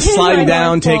 Yeah. Oh, just sliding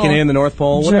down, taking in the North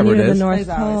Pole, whatever it Journey to is. the North There's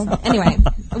always Pole. Anyway,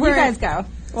 You guys go.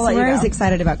 We'll let you we're go. as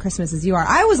excited about Christmas as you are.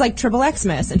 I was like Triple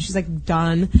Xmas, and she's like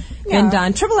done and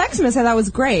done. Triple Xmas, I thought was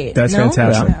great. That's No?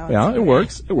 fantastic. Yeah, it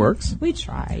works. It works. We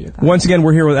try. You guys. Once again,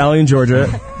 we're here with Allie and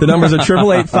Georgia. The numbers are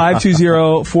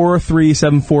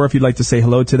 888-520-4374 if you'd like to say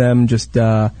hello to them. Just,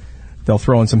 they'll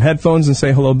throw in some headphones and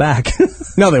say hello back.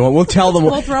 No, they won't. We'll tell them.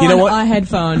 We'll throw you know on what? a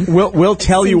headphone. We'll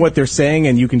tell you what they're saying,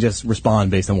 and you can just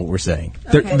respond based on what we're saying.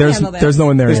 There's no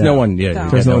one there. There's yet. no one. Yeah,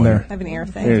 There's no one there. I have an ear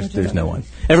thing. There's no one.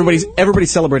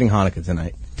 Everybody's celebrating Hanukkah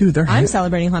tonight. Dude, I'm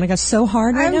celebrating Hanukkah so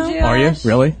hard right now. Are you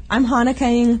really? I'm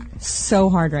Hanukkahing so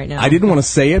hard right now. I didn't want to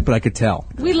say it, but I could tell.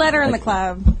 We let her in the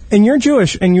club. And you're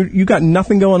Jewish, and you got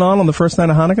nothing going on the first night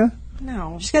of Hanukkah?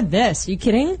 No. She's got this. You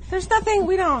kidding? There's nothing.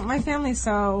 We don't. My family's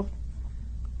so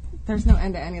There's no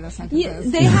end to any of those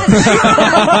sentences. They have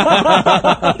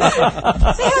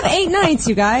 8 nights,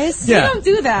 you guys. We don't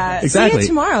do that. See you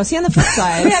tomorrow. See you on the flip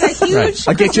side. We had a huge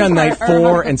I'll get you on night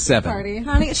 4 and 7. party.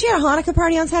 She had a Hanukkah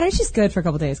party on Saturday. She's good for a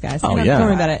couple days, guys. Oh, Don't yeah.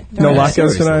 worry about it. No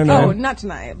latkes tonight? No? Oh, not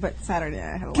tonight, but Saturday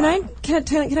I had a lot. Can I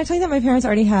tell you that my parents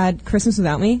already had Christmas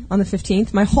without me on the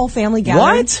 15th? My whole family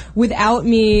gathered without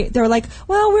me. They were like,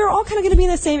 well, we were all kind of going to be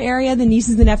in the same area, the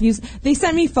nieces, the nephews. They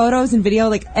sent me photos and video,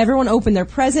 like everyone opened their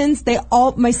presents.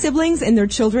 My siblings and their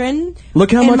children.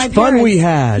 Look how and much my fun parents. we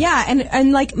had. Yeah,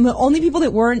 and like the only people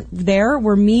that weren't there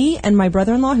were me and my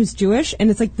brother-in-law who's Jewish, and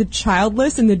it's like the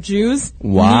childless and the Jews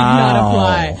need not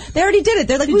apply. They already did it.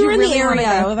 They're like, we were in the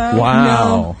area. Go, though?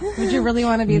 Wow. No. Would you really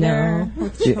want to be there?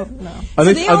 No. No.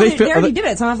 So they already did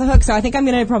it, so I'm off the hook. So I think I'm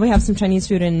going to probably have some Chinese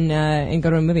food and go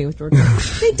to a movie with George.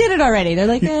 They did it already. They're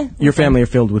like, Your family are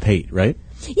filled with hate, right?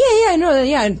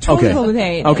 Totally filled with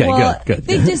hate. Okay, well, good.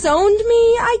 They disowned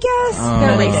me, I guess.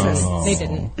 They're racist. They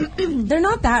didn't. They're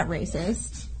not that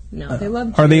racist. No, they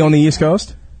love. Are they on the East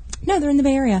Coast? No, they're in the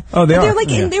Bay Area. Oh, they are. They're like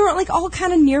they were like all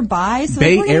kind of nearby. So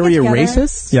Bay we're gonna Area get together.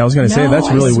 racists? Yeah, I was going to say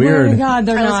that's really I swear weird. to God,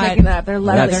 they're I was not. making that up. They're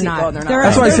lovely They're people. not. They're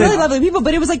That's why I they're said- really lovely people,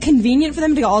 but it was like convenient for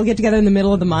them to all get together in the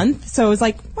middle of the month. So it was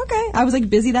like, okay, I was like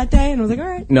busy that day, and I was like, all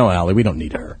right. No, Allie, we don't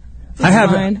need her. I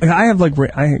have fine.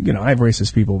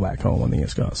 racist people back home on the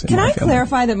East Coast. Can I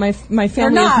clarify that my They're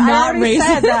family not. is not I already racist?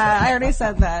 said that. I already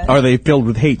said that. Are they filled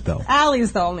with hate, though?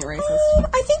 Allie's the only racist.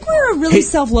 I think we're a really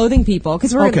self-loathing people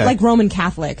because we're Okay. like Roman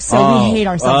Catholics, so Oh. we hate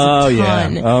ourselves a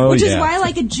ton. Yeah. Which is yeah. why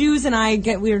like Jews and I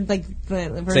get weird like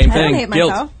the Same I don't thing. hate Guilt.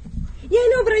 myself. Yeah,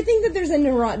 no, but I think that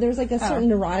there's like a certain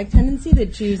neurotic tendency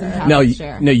that Jews and Catholics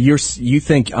share. No, you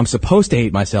think I'm supposed to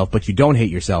hate myself, but you don't hate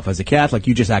yourself. As a Catholic,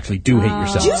 you just actually do hate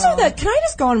yourself. Jews are can I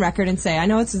just go on record and say, I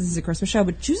know this is a Christmas show,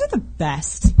 but Jews are the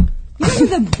best. You guys are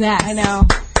the best. I know.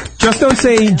 Just don't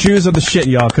say Jews are the shit,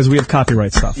 y'all, because we have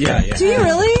copyright stuff. Yeah. Do you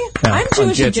really? Yeah. I'm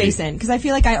Jewish Jitsi. adjacent because I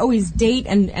feel like I always date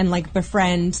and like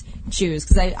befriend Jews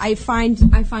because I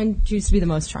find Jews to be the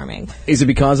most charming. Is it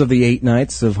because of the 8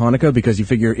 nights of Hanukkah? Because you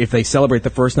figure if they celebrate the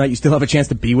first night, you still have a chance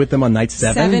to be with them on night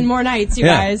 7? 7 more nights, you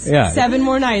guys. Yeah. 7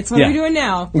 more nights. What are we doing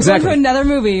now? We're Exactly. going to another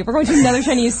movie. We're going to another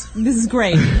Chinese. This is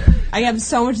great. I have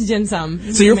so much dim sum.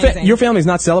 This So is amazing. your family's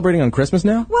not celebrating on Christmas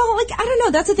now? Well, like, I don't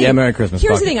know. That's the thing. Yeah, Merry Christmas.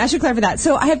 Here's Fuck the it. thing. I should clarify that.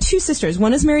 So I have 2 sisters.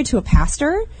 One is married to a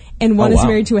pastor, and one is wow.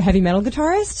 married to a heavy metal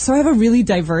guitarist. So I have a really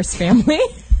diverse family.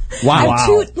 Wow. I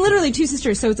have literally 2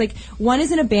 sisters. So it's like one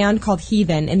is in a band called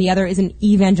Heathen, and the other is an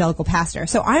evangelical pastor.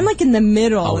 So I'm like in the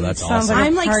middle. Oh, and that's it awesome. sounds like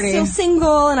I'm like party. still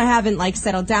single, and I haven't like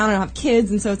settled down. I don't have kids,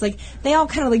 and so it's like they all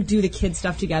kind of like do the kid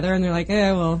stuff together, and they're like,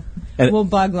 we'll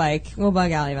bug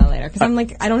Allie about it later because I'm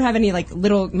like I don't have any like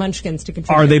little munchkins to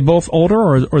contribute. Are they both older,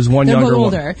 or is one They're younger? both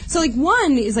older. So like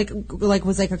one is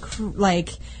like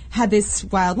had this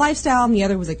wild lifestyle, and the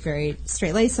other was like very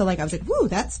straight laced. So like I was like, woo,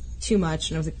 that's too much,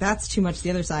 and I was like, that's too much. The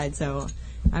other side. So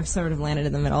I've sort of landed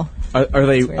in the middle.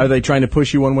 Are they trying to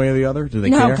push you one way or the other? Do they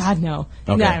care? No, God, no.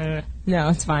 Okay. No,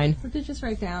 it's fine. What did you just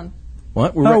write down?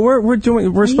 What?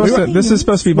 We're supposed to. This is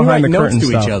supposed to be behind the we write curtain notes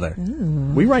to stuff. each other.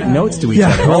 We write notes to each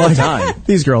other all the time.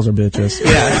 These girls are bitches.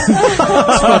 Yeah.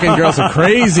 These fucking girls are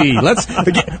crazy. Let's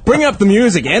bring up the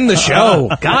music, end the show.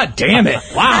 God damn it.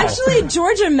 Wow. Actually,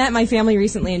 Georgia met my family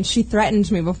recently, and she threatened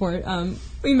me before we met them.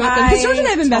 Because Georgia and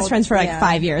I have been best friends for like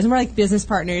 5 years, and we're like business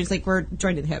partners. Like we're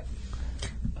joined at the hip.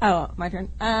 Oh, my turn.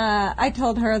 I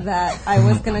told her that I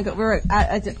was gonna go. We were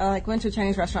went to a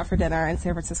Chinese restaurant for dinner in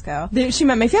San Francisco. She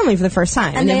met my family for the first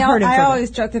time, and they heard I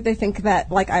always joke that they think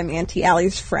that like I'm Auntie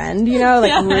Allie's friend, you know,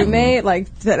 like roommate,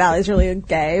 like that Allie's really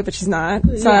gay, but she's not.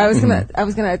 So I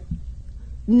was gonna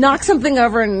knock something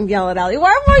over and yell at Allie.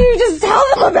 Why won't you just tell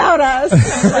them about us?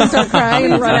 I start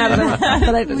crying and run out of the.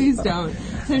 But I please don't.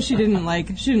 So she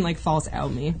didn't false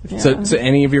out me. Yeah. So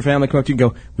any of your family come up to you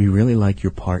and go, we really like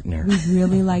your partner. We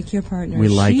really like your partner. We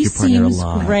like your partner a seems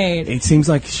lot. Great. It seems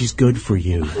like she's good for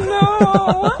you.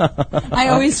 No. I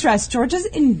always stress Georgia's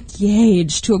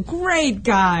engaged to a great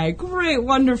guy, great,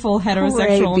 wonderful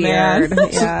heterosexual man.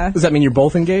 Yeah. Does that mean you're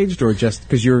both engaged, or just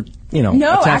because you're, No,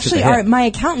 attached actually, at the hip? my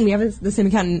accountant, we have the same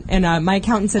accountant, and my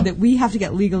accountant said that we have to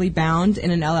get legally bound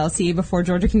in an LLC before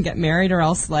Georgia can get married, or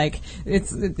else like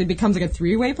it becomes like a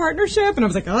 3-way partnership. And I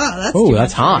was like, that's too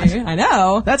that's much for hot. me. I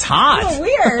know. That's hot. Oh,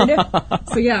 weird.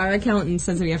 So yeah, our accountant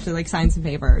says that we have to like sign some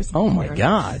papers. Oh my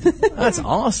God, that's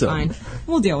awesome. Fine,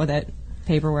 we'll deal with it.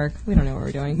 Paperwork. We don't know what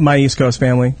we're doing. My East Coast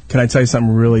family. Can I tell you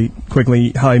something really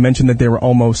quickly? How I mentioned that they were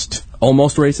almost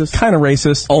racist, kind of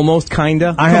racist, almost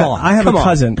kinda. I have a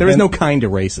cousin. There is no kinda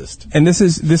racist, and this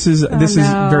is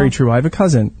very true. I have a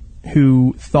cousin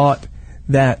who thought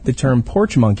that the term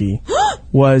porch monkey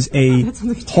was a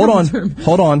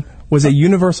hold on was a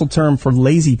universal term for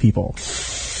lazy people.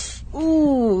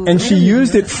 Ooh. And she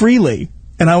used it freely.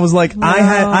 And I was like,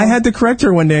 I had to correct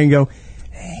her one day and go,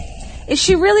 is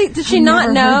she really? Did she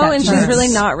not know? And she's really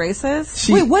not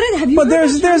racist. Wait, what? Have you? But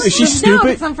there's. Is she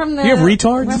stupid? No, I'm from the. You have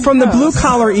retards? West From the Coast. blue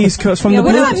collar East Coast. From Yeah, the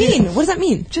what blue. does that mean? What does that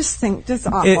mean? Just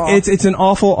awful. It's an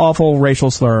awful racial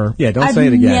slur. Yeah, don't I've say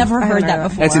it again. never heard that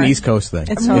before. That's an East Coast thing.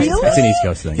 It's really? That's an East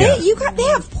Coast thing. Yeah. They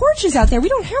have porches out there. We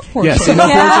don't have porches. Yeah, so no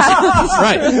porches.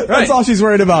 Right. That's all she's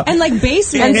worried about. And like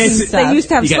basements and stuff. They used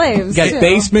to have You slaves. got too.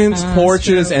 basements,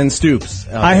 porches, and stoops.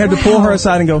 I had to pull her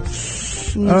aside and go,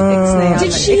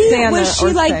 Did she? Was she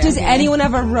like? Does anyone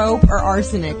have a rope or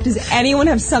arsenic? Does anyone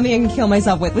have something I can kill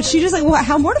myself with? Was she just like? What,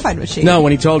 how mortified was she? No,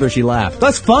 when he told her, she laughed.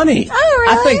 That's funny. Oh,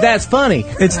 really? I think that's funny.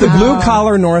 it's the blue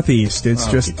collar Northeast. It's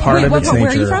just part of its nature.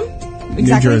 Where are you from? Exactly.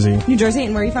 New Jersey. New Jersey,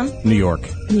 and where are you from? New York.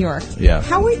 New York. Yeah.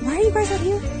 Why are you guys out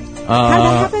here? How did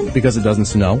that happen? Because it doesn't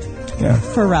snow. Yeah.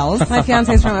 Pharrell's. My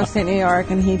fiance's from upstate New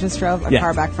York, and he just drove a Yeah.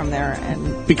 car back from there.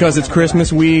 And Because it's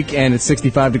Christmas week and it's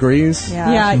 65 degrees.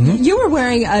 yeah. You were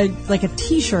wearing a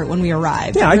T-shirt when we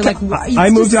arrived. Yeah, We were like, "Wow, it's I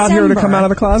moved out here to December." come out of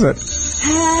the closet.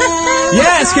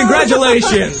 Yes,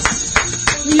 congratulations.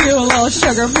 You little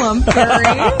sugar plum fairy.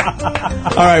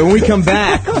 All right, when we come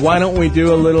back, why don't we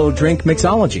do a little drink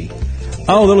mixology?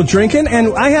 Oh, a little drinking,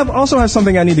 and I also have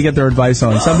something I need to get their advice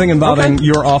on. Something involving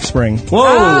your offspring. Whoa,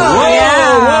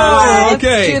 yeah. okay.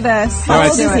 Let's do this. How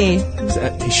Let's old do is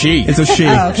it. he? She. It's a she.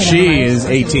 Oh, okay, She never mind. is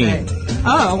 18.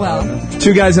 Oh, well.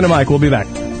 Two guys and a mic. We'll be back.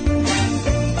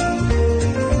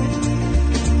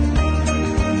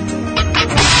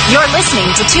 You're listening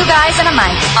to Two Guys and a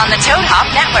Mic on the Toad Hop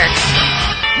Network.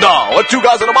 No, a Two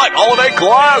Guys and a Mic Holiday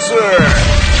Classic.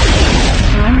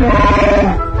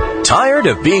 Tired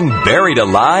of being buried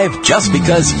alive just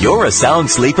because you're a sound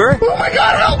sleeper? Oh my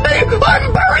God, help me!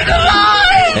 I'm buried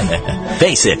alive!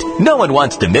 Face it, no one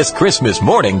wants to miss Christmas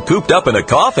morning cooped up in a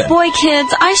coffin. Boy,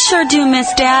 kids, I sure do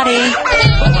miss Daddy.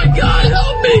 Oh my God,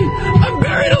 help me! I'm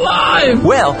buried alive!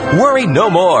 Well, worry no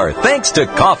more thanks to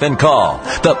Coffin Call,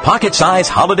 the pocket-sized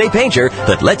holiday pager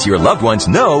that lets your loved ones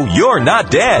know you're not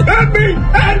dead. Help me!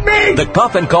 Help me! The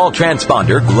Coffin Call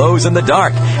transponder glows in the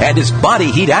dark and is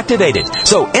body heat activated,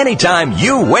 so anytime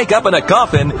you wake up in a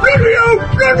coffin, Let me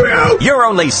out! Let me out! you're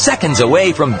only seconds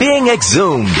away from being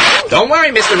exhumed. Don't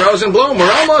worry, Mr. Rosenblum.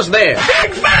 We're almost there.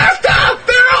 Think faster!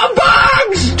 They're all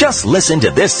bugs! Just listen to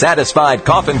this satisfied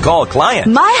Coffin Call client.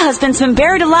 My husband's been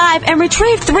buried alive and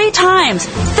retrieved 3 times.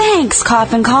 Thanks,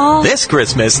 Coffin Call. This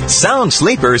Christmas, sound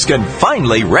sleepers can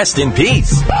finally rest in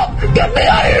peace. Help! Get me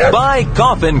out of here! Buy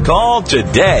Coffin Call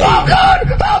today. Oh God!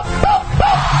 Help! Help!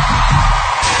 Help!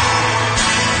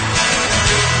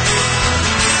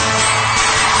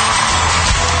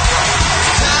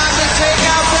 Time to take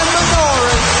out the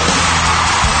menorahs.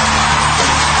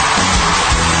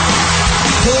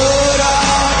 Put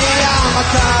on your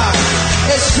yarmulke.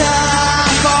 It's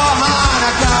time for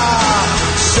Hanukkah.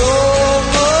 So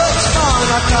much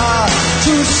Hanukkah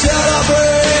to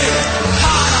celebrate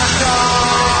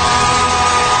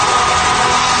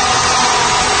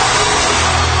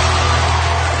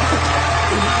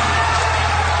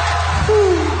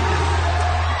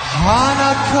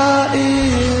Hanukkah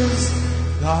is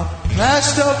the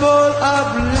festival of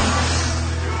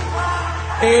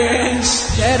light.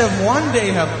 Instead of one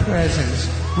day of presents,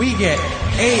 we get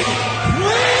 8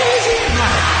 crazy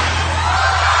nights.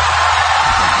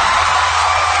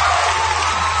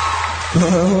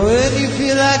 When you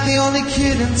feel like the only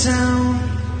kid in town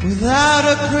without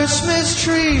a Christmas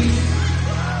tree,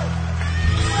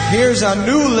 here's a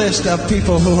new list of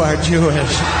people who are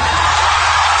Jewish.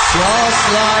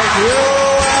 Just like you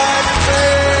and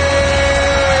me.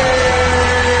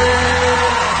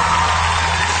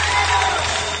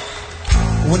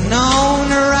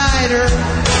 Winona Ryder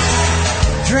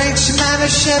drinks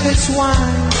Manischewitz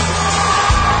wine,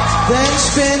 then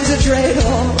spins a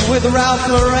dreidel with Ralph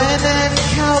Lauren and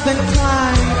Calvin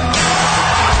Klein.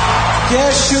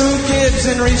 Guess who gives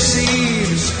and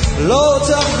receives loads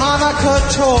of Hanukkah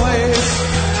toys?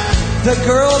 The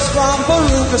girls from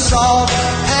Baruch Assault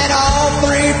and all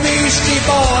 3 Beastie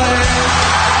Boys.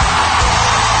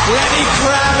 Lenny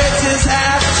Kravitz is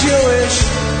half Jewish.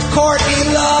 Courtney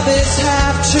Love is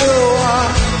half too.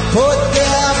 Put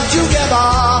them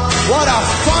together. What a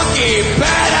funky,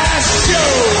 badass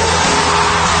show.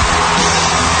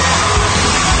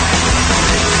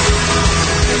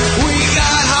 We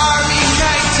got Harvey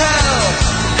Keitel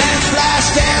and Flash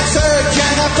dancer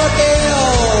Jennifer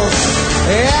Gales.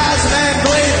 Yasmin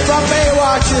Bleak from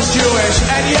Baywatch is Jewish,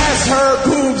 and yes, her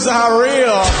boobs are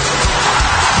real.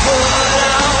 Put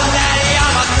on that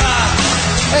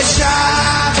yarmulke, it's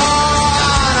time for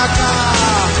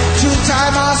Hanukkah to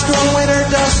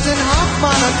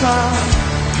Hanukkah.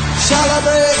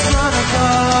 Celebrate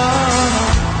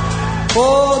Hanukkah.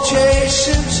 O.J.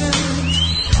 Simpson,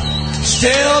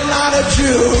 still not a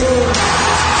Jew.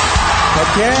 But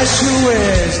guess who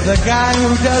is the guy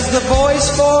who does the voice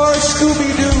for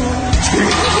Scooby-Doo?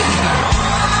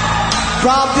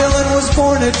 Bob Dylan was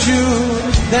born a Jew,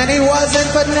 then he wasn't,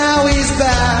 but now he's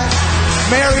back.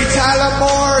 Mary Tyler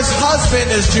Moore's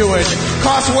husband is Jewish,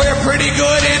 'cause we're pretty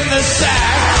good in the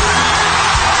sack.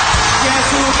 Guess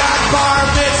who got bar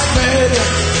mitzvahed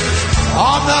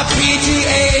on the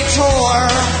PGA Tour?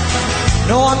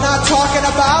 No, I'm not talking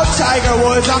about Tiger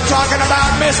Woods, I'm talking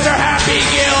about Mr. Happy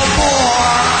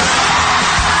Gilmore.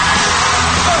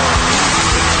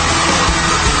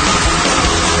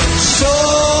 So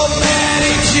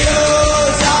many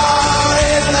Jews are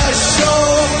in the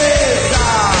showbiz.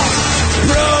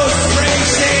 Bruce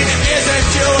Springsteen isn't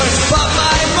Jewish, but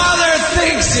my mother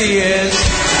thinks he is.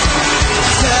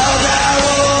 Tell that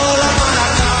world of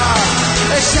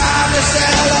Hanukkah, it's time to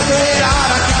celebrate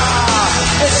Hanukkah.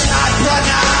 It's not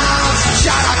pronounced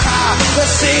Hanukkah. The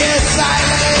C is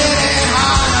silent in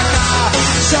Hanukkah.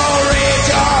 So read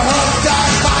your hooked on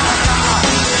Hanukkah.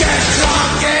 Get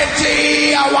drunk and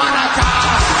Tiawanaka.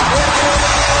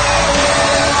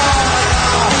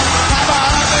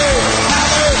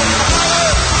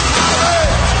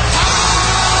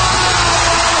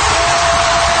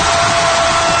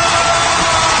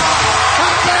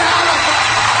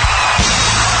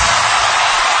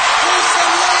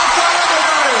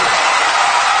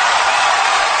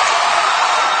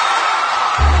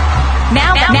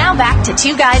 Now back to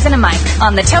Two Guys and a Mic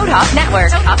on the Toad Hop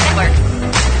Network.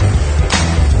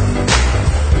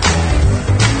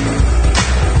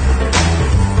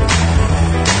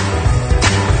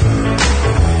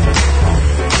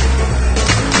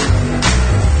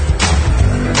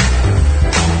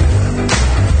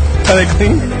 Are they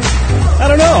clean? I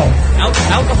don't know.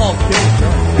 Alcohol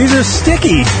kills. These are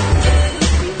sticky.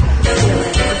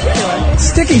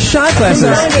 Sticky shot glasses.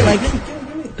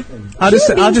 I'll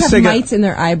just say mites in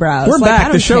their eyebrows. We're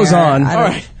back. The show's on. All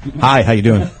right. Hi, how you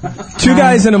doing? Two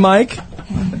Guys and a Mic.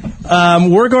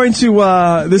 We're going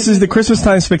to. This is the Christmas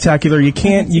time spectacular. You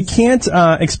can't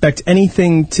expect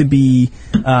anything to be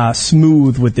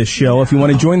smooth with this show. If you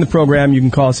want to join the program, you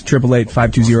can call us at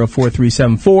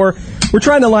 888-520-4374. We're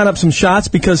trying to line up some shots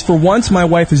because for once my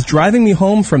wife is driving me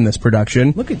home from this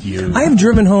production. Look at you. I have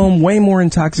driven home way more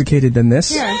intoxicated than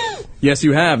this. Yeah. Yes,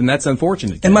 you have, and that's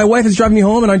unfortunate. And my wife is driving me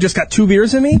home, and I just got 2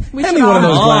 beers in me. Hand me one of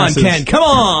those glasses. Ken, come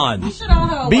on. We should all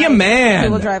have Be a man.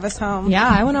 Who will drive us home? Yeah,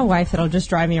 I want a wife that'll just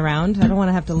drive me around. I don't want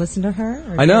to have to listen to her.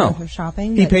 Or I know. Her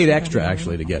shopping. He paid extra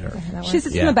actually to get her. She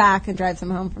sits in the back and drives him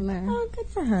home from there. Oh, good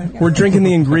for her. We're drinking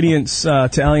the ingredients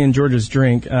to Allie and George's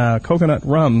drink. Coconut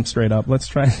rum, straight up. Let's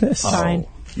try this. Fine.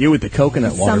 You with the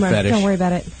coconut water Summer. fetish. Don't worry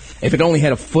about it. If it only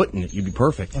had a foot in it, you'd be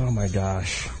perfect. Oh my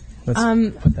gosh. Let's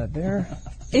put that there.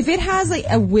 If it has like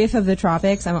a whiff of the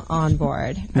tropics, I'm on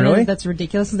board. I know Really? that's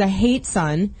ridiculous because I hate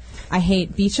sun. I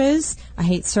hate beaches. I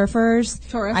hate surfers.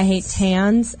 Tourists. I hate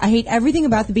tans. I hate everything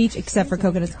about the beach except for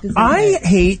coconuts. I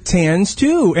hate tans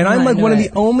too, and I'm like one of the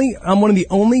only. I'm one of the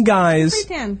only guys.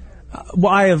 Free tan.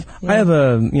 Well, I have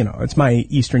a, it's my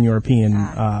Eastern European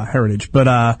heritage, but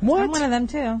What? I'm one of them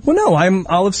too. well, no, I'm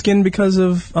olive skinned because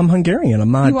I'm Hungarian.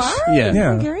 I'm not. You are? Yeah. Yeah.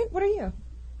 Hungarian? What are you?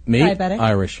 Me? Diabetic?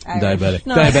 Irish. Diabetic.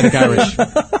 No. Diabetic Irish.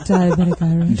 Diabetic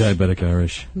Irish. Diabetic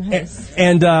Irish. Nice.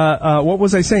 And what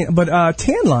was I saying? But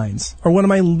tan lines are one of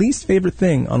my least favorite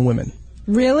thing on women.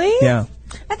 Really? Yeah.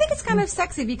 I think it's kind of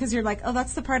sexy because you're like, oh,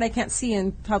 that's the part I can't see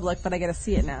in public, but I get to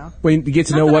see it now. Well, you get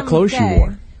to Not know that what I'm clothes you gay.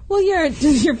 wore. Well,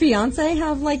 does your fiance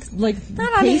have like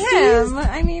Not on pasties? him.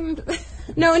 I mean,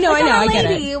 No, like I know, on a I get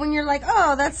lady, it. When you're like,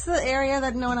 oh, that's the area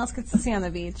that no one else gets to see on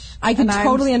the beach. I can And I'm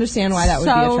totally understand why that would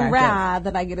be so attractive. rad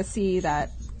that I get to see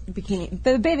that bikini,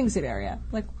 the bathing suit area.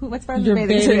 Like, what's better than You're the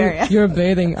bathing suit area? You're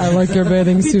bathing. I like your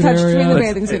bathing suit Touched me in the area.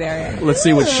 bathing suit area. Let's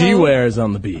see what she wears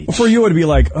on the beach. For you, it would be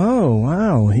like, oh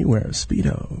wow, he wears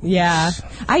Speedo. Yeah,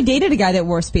 I dated a guy that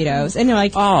wore Speedos, and you're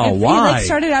like, Oh, He why? like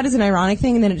started out as an ironic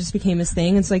thing, and then it just became his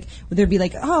thing. It's like there'd be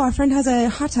like, oh, our friend has a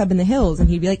hot tub in the hills, and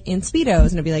he'd be like in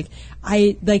Speedos, and it'd be like,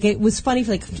 it was funny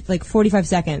for like 45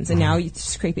 seconds, and now it's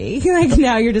just creepy. Like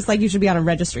now you're just like you should be on a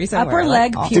registry somewhere. Upper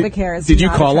like, leg oh. pubic hair is Did you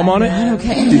not call him on it? attractive.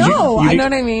 Okay. Did you- No, you I didn't- know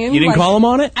what I mean. You didn't Like, call him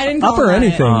on it? I didn't call Up or him on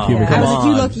anything, it. pubic I hair. was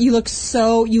Come like,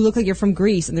 you look like you're from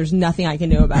Greece, and there's nothing I can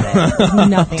do about it. There's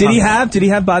nothing. Did he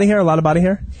have body hair? A lot of body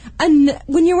hair? And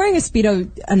when you're wearing a Speedo,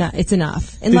 it's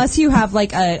enough. Unless you have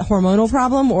like a hormonal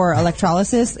problem or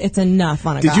electrolysis, it's enough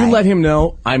on a guy. Did you let him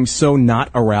know I'm so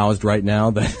not aroused right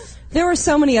now that There were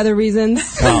so many other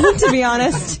reasons, to be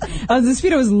honest. The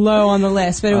speedo was low on the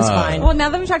list, but it was fine. Well, now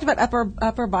that we talked about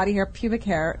upper body hair, pubic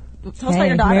hair, tell us about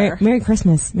your daughter. Merry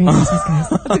Christmas. Merry Christmas, guys.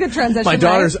 That's a good transition. My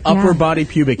daughter's right? upper body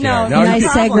pubic hair. No, nice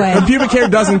segue. Her pubic hair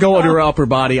doesn't go to her upper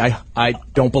body. I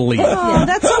don't believe. Oh,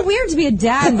 that's so weird to be a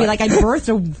dad and be like, I birthed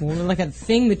a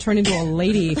thing that turned into a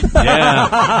lady.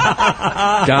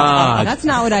 Yeah. God. That's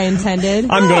not what I intended.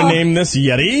 I'm going to name this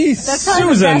Yeti That's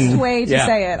probably Susan. the best way to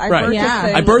say it. I birthed a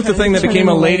thing. I birthed a thing that became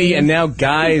a lady, and now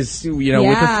guys,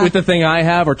 with the thing I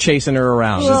have, are chasing her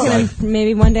around. She's going to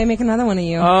maybe one day make another one of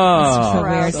you. Oh. So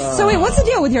weird. So wait, what's the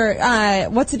deal with your,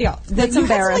 what's the deal? Let's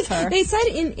embarrass her. They said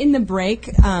in the break,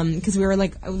 because we were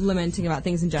like lamenting about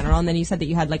things in general, and then you said that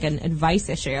you had like an advice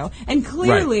issue, and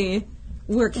clearly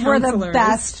we're the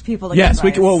best people to yes,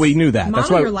 get advice. we knew that. Model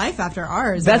That's why your life after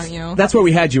ours, aren't you? That's why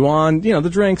we had you on. The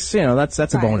drinks. That's a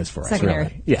bonus for us. Secondary.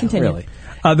 Really. Yeah, Continue. really.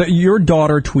 Your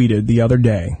daughter tweeted the other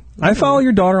day. I follow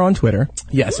your daughter on Twitter.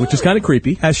 Yes, which is kind of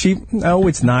creepy. Has she? No,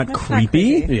 it's not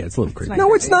creepy. Yeah, it's a little creepy.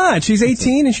 No, it's not. She's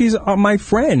 18 and she's my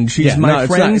friend. She's my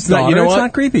it's friend's not, daughter. you know what? It's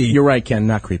not creepy. You're right, Ken.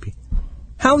 Not creepy.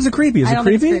 How is it creepy? Is I it don't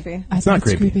creepy? think it's creepy. It's not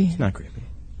creepy. It's not creepy.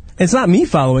 It's not me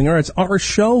following her. It's our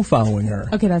show following her.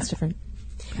 Okay, that's different.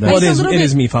 Well, it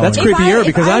is me following That's her. creepier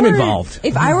because I'm involved.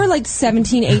 If I were like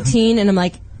 17, 18, and I'm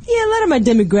like, yeah, a lot of my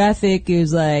demographic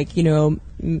is like,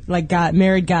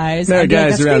 married guys. Married I'd be like, guys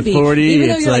that's around creepy. 40. Even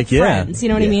though It's you're like, friends, you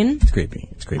know what I mean? It's creepy.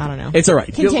 It's creepy. I don't know. It's all right.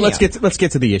 Continue. Let's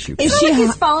get to the issue. It's not like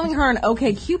he's following her on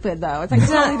OkCupid, though. It's like a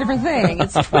totally different thing.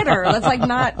 It's Twitter. That's like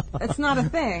not. It's not a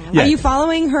thing. Yeah. Are you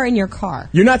following her in your car?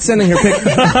 You're not sending her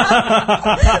pictures.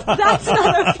 That's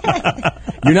not okay.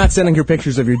 You're not sending her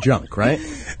pictures of your junk, right?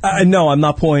 No, I'm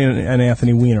not pulling an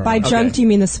Anthony Weiner. By junk, do you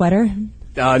mean the sweater?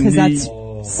 Because that's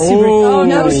super. Oh,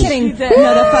 no, I was kidding. No,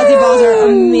 the fuzzy balls are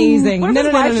amazing. What if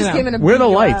his wife just gave him a Where are the beat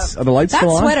you lights? up? Are the lights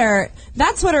still on?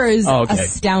 That sweater is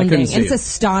astounding. see It's it.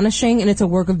 astonishing, and it's a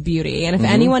work of beauty. And if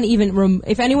anyone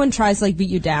if anyone tries to like beat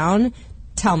you down,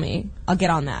 tell me. I'll get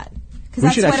on that.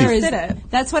 Because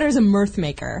that sweater is a mirth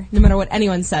maker. No matter what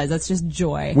anyone says, that's just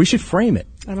joy. We should frame it.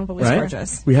 I don't believe Right? it's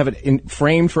gorgeous. We have it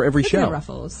framed for every Look at the show.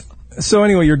 ruffles. So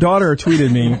anyway, your daughter tweeted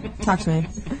me. Talk to me.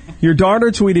 Your daughter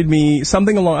tweeted me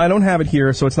something along. I don't have it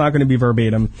here, so it's not going to be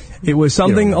verbatim. It was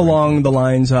something along the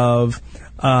lines of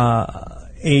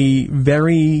a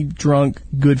very drunk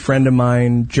good friend of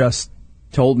mine just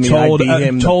told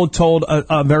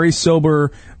a very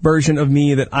sober version of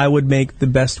me that I would make the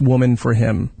best woman for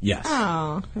him. Yes.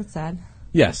 Oh, that's sad.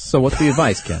 Yes. So what's the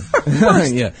advice, Ken?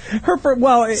 Yeah.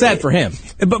 Sad for him.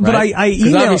 But right? I Because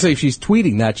emailed. obviously if she's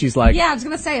tweeting that, she's like, Yeah, I was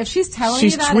gonna say if she's telling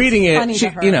she's you that, tweeting it's it. funny She,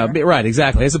 to her. right,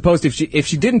 exactly. As opposed to if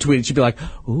she didn't tweet it, she'd be like,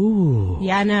 ooh.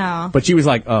 Yeah, I know. But she was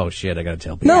like, oh shit, I gotta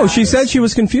tell people. No, she said she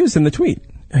was confused in the tweet.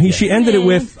 She ended it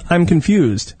with "I'm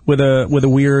confused" with a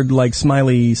weird like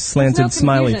smiley slanted No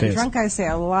smiley confusion. face. Drunk guys say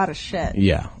a lot of shit.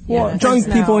 Yeah. Well, drunk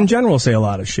people in general say a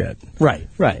lot of shit. Right.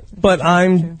 But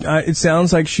it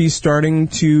sounds like she's starting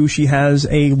to. She has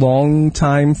a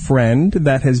longtime friend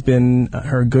that has been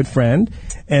her good friend,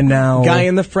 and now Guy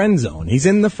in the friend zone. He's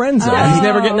in the friend zone. Oh. He's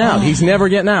never getting out. He's never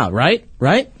getting out. Right.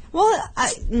 Well,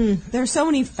 there's so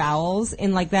many fouls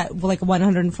in like that, like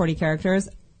 140 characters.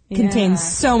 Contains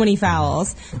so many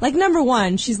fouls. Like, number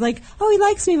one, she's like, oh, he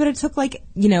likes me, but it took like,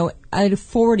 a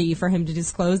 40 for him to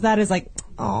disclose that. Is like,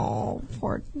 oh,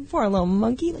 poor little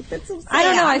monkey. Like, that's so sad. I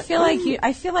don't know. I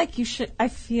feel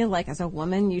like as a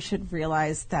woman, you should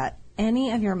realize that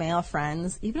any of your male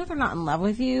friends, even if they're not in love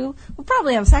with you, will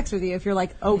probably have sex with you if you're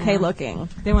like okay looking.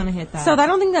 They want to hit that. So I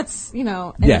don't think that's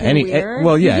anything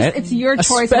weird. It's your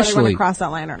choice whether you want to cross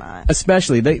that line or not.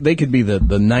 Especially they could be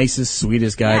the nicest,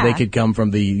 sweetest guy. Yeah. They could come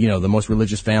from the the most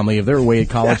religious family. If they're away at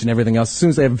college and everything else, as soon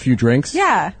as they have a few drinks,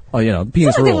 yeah. Well, It's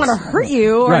penis not like they rules. want to hurt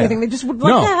you or Right. anything. They just would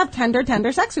like to have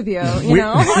tender sex with you. You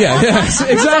know?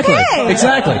 Exactly. Okay.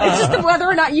 Exactly. It's just whether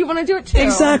or not you want to do it too.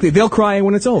 Exactly. They'll cry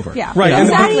when it's over. Yeah. Right.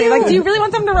 Exactly. Like, do you really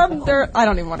want them to rub their? I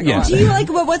don't even want to go on. Do you like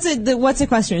what's the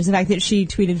question? Is the fact that she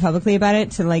tweeted publicly about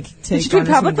it to Did she tweet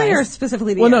publicly or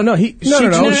specifically to Well, you? no. No. She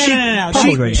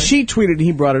tweeted and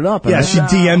he brought it up. Yeah, she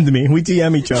DM'd me. We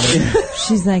DM each other.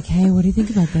 She's like, hey, what do you think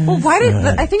about this? Well, why did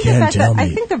I think the fact that me. I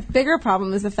think the bigger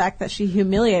problem is the fact that she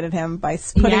humiliated him by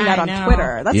putting that I on know.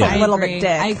 Twitter. That's a little bit dick.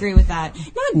 I agree with that.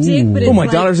 Not dick, but it's my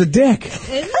like, daughter's a dick.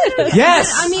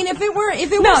 Yes. I mean, if it were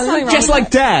something Just like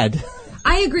Dad.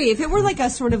 I agree. If it were like a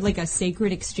sort of like a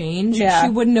sacred exchange, Yeah. she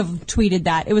wouldn't have tweeted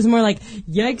that. It was more like,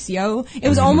 yikes, yo. It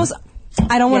was almost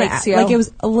I don't want to Yikes, act yo. like it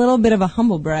was a little bit of a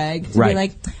humble brag to Right. be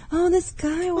like, oh, this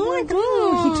guy, oh my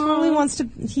god,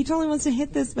 he totally wants to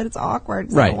hit this, but it's awkward.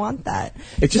 'Cause I Right. don't want that.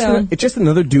 It's just So- it's just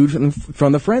another dude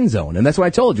from the friend zone, and that's why I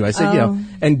told you. I said, Oh.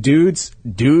 and dudes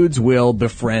will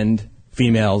befriend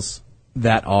females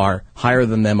that are higher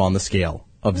than them on the scale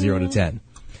of 0 to 10.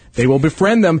 They will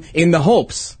befriend them in the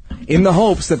hopes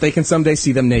that they can someday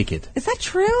see them naked. Is that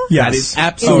true? Yes. That is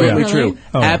absolutely Oh, yeah. true.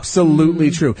 Oh, yeah.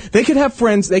 Absolutely true. They can have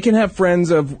friends. They can have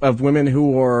friends of women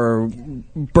who are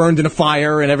burned in a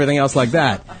fire and everything else like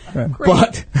that.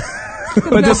 But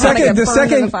But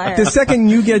the second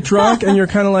you get drunk and you're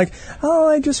kind of like, oh,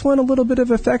 I just want a little bit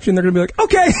of affection, they're gonna be like,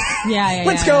 okay, Yeah,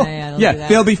 let's go.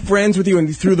 they'll be friends with you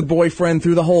and through the boyfriend,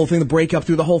 through the whole thing, the breakup,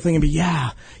 through the whole thing, and be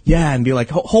and be like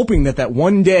hoping that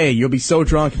one day you'll be so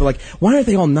drunk, you'll be like, why aren't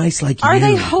they all nice like you? Are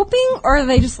they hoping, or are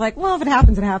they just like, well, if it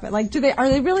happens, it happens? Like, are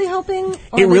they really hoping, or It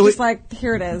are they really- just like,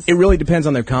 here it is? It really depends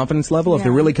on their confidence level. If Yeah.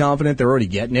 they're really confident, they're already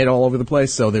getting it all over the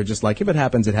place, so they're just like, if it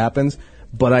happens, it happens.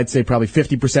 But I'd say probably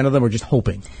 50% of them are just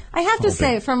hoping. I have to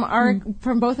say, from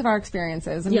both of our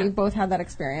experiences, and we both had that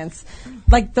experience,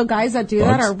 like the guys that do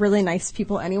that Bugs? are really nice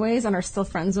people anyways, and are still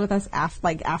friends with us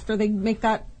after they make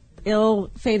that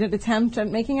ill-fated attempt at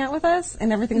making out with us,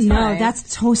 and everything's No, fine.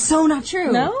 that's so not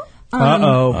true. No?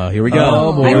 Here we go.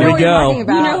 Oh, boy. I know Here we what you're talking go.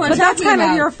 about. You know what I'm but that's talking kind of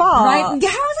about. your fault. Right? Yeah,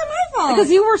 how is it my fault?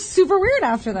 Because you were super weird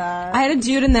after that. I had a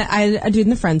dude in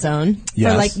the friend zone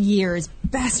Yes. for like years,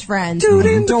 best friends. Dude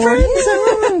in the Adored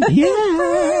friend him.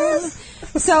 Yes.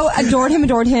 So adored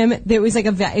him. It was like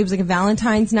a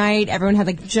Valentine's night. Everyone had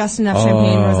like just enough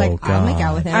champagne. Where I was like, I'll make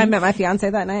out with him. I met my fiance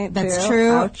that night. That's too.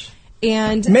 true. Ouch.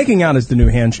 And Making out is the new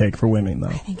handshake for women, though.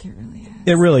 I think it really is.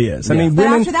 It really is. I mean, But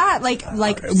women after that, like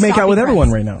make out with stopping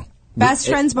everyone friends. right now. Best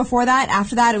friends before that.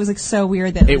 After that, it was like so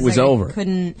weird that It was like, over. I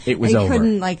couldn't. It was I over.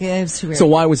 couldn't like it was too weird. So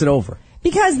why was it over?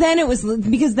 Because then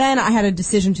I had a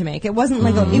decision to make. It wasn't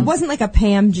like it wasn't like a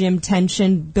Pam Jim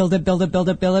tension build up.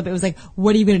 It was like,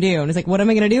 what are you gonna do? And it's like, what am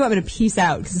I gonna do? I'm gonna peace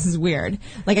out because this is weird.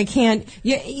 Like I can't.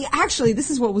 Yeah, actually, this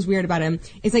is what was weird about him.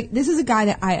 It's like this is a guy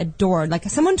that I adored. Like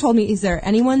someone told me, is there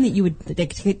anyone that you would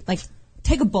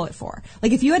take a bullet for?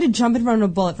 Like if you had to jump in front of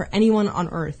a bullet for anyone on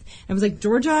earth. I was like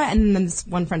Georgia, and then this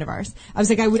one friend of ours. I was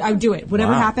like, I would do it.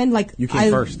 Whatever Wow. happened, like You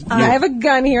came first. I have a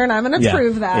gun here, and I'm going to Yeah.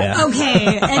 prove that. Yeah.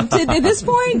 Okay, at this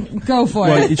point, go for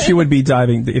Well, it. she would be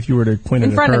diving if you were to point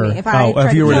In it front at of her. me. If I if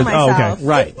tried you to were kill to, myself, okay,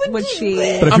 right. would she? But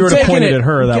if I'm you were to taking point it it. at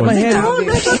her, that Get would. my hand- Don't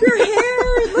rip up your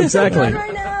hair. Look Exactly. at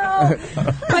right now.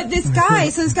 But this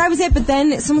guy was it. But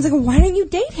then someone's like, well, why don't you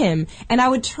date him? And I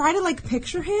would try to like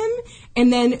picture him,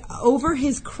 and then over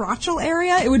his crotchal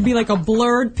area, it would be like a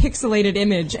blurred, pixelated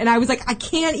image. And I was like, I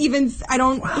can't even. I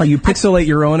don't. Wow, you pixelate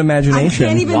your own I imagination.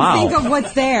 can't even Wow. think of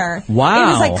what's there. Wow. It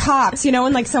was like cops,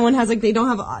 and like someone has like they don't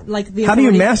have like the. How do you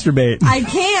authority- masturbate? I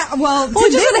can't. Well, to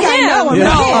just this with guy, him. no, I'm Yeah.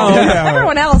 not. Oh, yeah.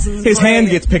 Everyone else is His great. hand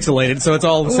gets pixelated, so it's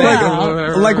all the same.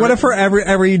 Wow. Like, what if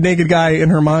every naked guy in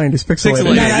her mind is pixelated?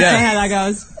 Pixelated. No, that's Yeah. not how that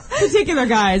goes. Particular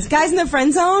guys in the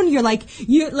friend zone, you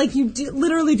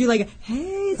literally do like, hey,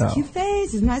 it's a cute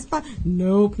face, it's a nice spot.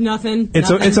 Nope, nothing. It's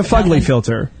nothing, a fugly nothing.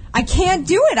 filter. I can't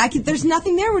do it. There's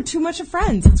nothing there. We're too much of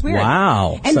friends. It's weird.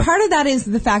 Wow. And So- part of that is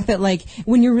the fact that like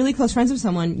when you're really close friends with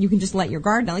someone, you can just let your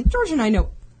guard down. Like George and I know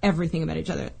everything about each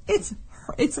other. It's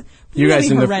You guys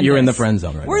really you're in the horrendous. friend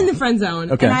zone right We're now. in the friend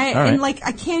zone. Okay, And all right. and like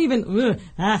I can't even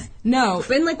no.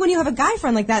 But like when you have a guy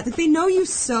friend like that, like, they know you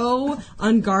so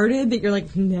unguarded that you're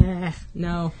like, nah,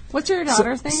 no. What's your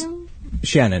daughter's name?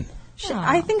 Shannon.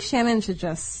 I think Shannon should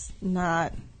just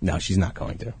not. No, she's not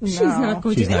going to. She's not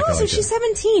going She's to. not And also, going to. she's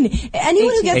 17.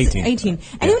 Anyone who gets 18.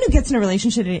 anyone who gets in a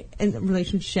relationship,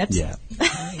 Yeah.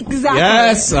 exactly.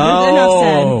 Yes. Enough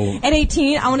Oh. said. At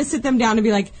 18, I want to sit them down and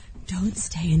be like, don't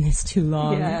stay in this too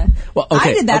long. Yeah. Well, okay,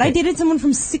 I did that. okay. I dated someone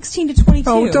from 16 to 22.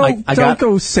 Oh, don't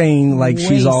go saying like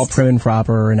she's all prim and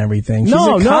proper and everything. She's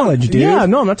No, in college, dude. Yeah,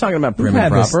 no, I'm not talking about prim We've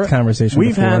and had this proper. conversation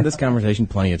We've before. had this conversation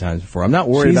plenty of times before. I'm not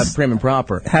worried She's about prim and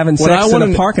proper. Having What I sex in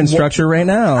wanna- a parking structure right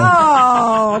now.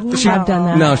 Oh, I've done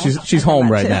that. No, she's home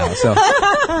right now. So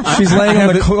She's laying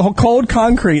on the cold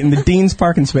concrete in the Dean's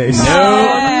parking space.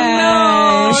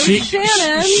 No, She-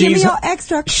 Shannon, she's- give me your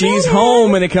extra she's credit.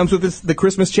 home, and it comes with the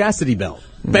Christmas chastity belt.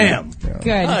 Bam.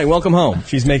 Good. Hi, welcome home.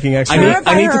 She's making extra. I need-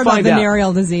 Clarify I need her to about find out.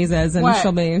 venereal diseases, and What?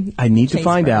 she'll be. I need to chased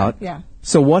find for it. out. Yeah.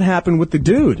 So what happened with the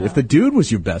dude? If the dude was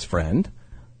your best friend.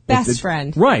 Best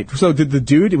friend. Right. So did the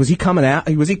dude, was he coming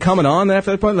on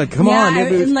after that point? Like, come on.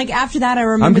 and like after that, I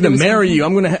remember I'm going there to was- marry you.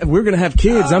 we're going to have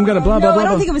kids. I'm going to blah, blah, No, blah. I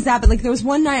don't blah. think it was that, but like there was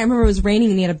one night I remember it was raining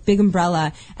and he had a big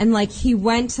umbrella and like he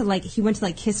went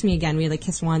to kiss me again. We had like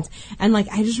kissed once, and like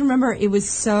I just remember it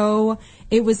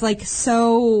it was like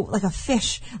so like a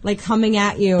fish like coming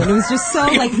at you, and it was just so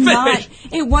like not.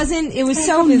 It wasn't. It was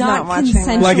so not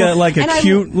consensual. Like a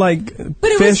cute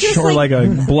fish or like a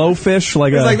blowfish.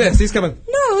 Like it was like this. He's coming.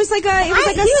 No, it was like a. He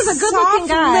was a good-looking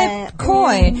guy.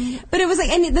 Koi, but it was like,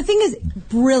 and the thing is,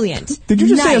 brilliant. Did you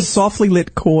just say a softly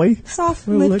lit koi?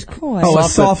 Soft-lit koi. Oh, a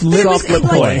soft-lit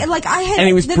koi. Like I had, and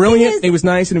he was brilliant. He was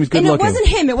nice, and he was good looking.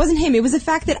 And it wasn't him. It was the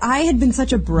fact that I had been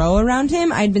such a bro around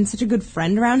him. I had been such a good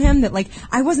friend around him that like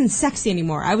I wasn't sexy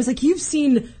anymore. I was like, you've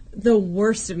seen the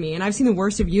worst of me, and I've seen the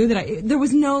worst of you. There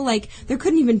was no like, there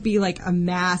couldn't even be like a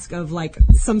mask of like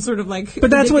some sort of like. But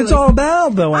that's what it's all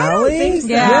about, though, Allie. Think so.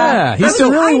 Yeah, he's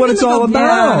really what it's all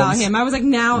about. Him, I was like,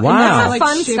 now. Wow. And that's like,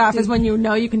 fun stuff is when you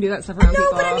know you can do that stuff around people.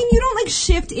 No, but I mean, you don't like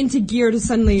shift into gear to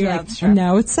suddenly you're like,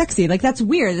 now it's sexy. Like that's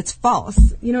weird. It's false.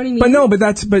 You know what I mean? But no, but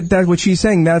that's what she's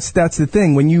saying. That's the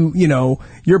thing. When you know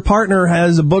your partner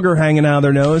has a booger hanging out of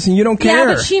their nose and you don't care.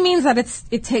 Yeah, but she means that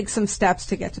it takes some steps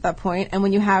to get to that point, and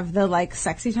when you have the like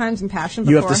sexy times and passion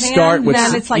beforehand, you have to start with.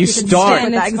 Then it's like you can start.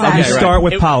 stand that You start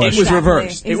with polish. It was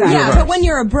reversed. Exactly. Yeah, but when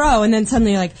you're a bro and then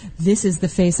suddenly you're like, this is the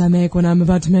face I make when I'm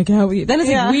about to make out with you, then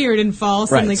it's like weird and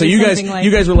false. Right. And, like, so you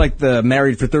guys were like the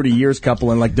married for 30 years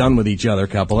couple and like done with each other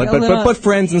couple, but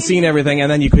friends and seen everything,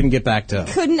 and then you couldn't get back to.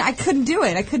 I couldn't do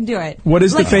it. What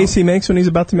is the face he makes when he's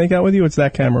about to make out with you? It's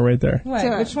that camera right there.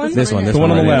 What? Which one? This one. The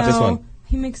one on the left. This one.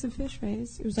 He makes a fish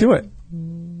face. It was do like, it.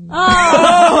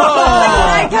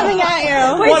 Oh, coming at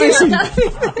you. What is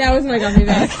that was my gummy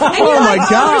bear. Oh my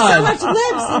God! So much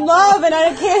lips, love, and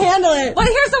I can't handle it. Well,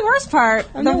 here's the worst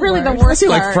part. The worst Was he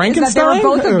like part Frankenstein? is that they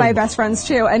were both of my best friends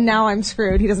too, and now I'm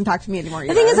screwed. He doesn't talk to me anymore.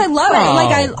 The thing is, I love it.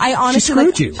 Like I honestly,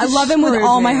 screwed you. I love him with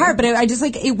all my heart. But I just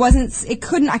like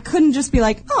I couldn't just be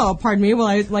like, oh, pardon me. Well,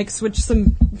 I like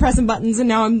press some buttons, and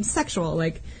now I'm sexual.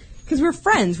 Like, because we're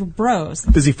friends, we're bros.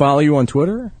 Does he follow you on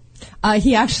Twitter?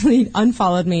 He actually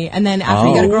unfollowed me, and then after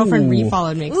he got a girlfriend,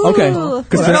 refollowed me. Okay,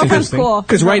 Girlfriend's cool.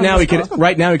 Because right now he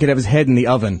could have his head in the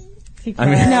oven. No.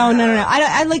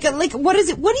 I like. What is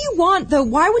it? What do you want though?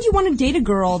 Why would you want to date a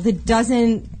girl that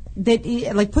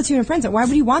puts you in friends? Why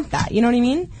would you want that? You know what I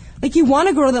mean? Like you want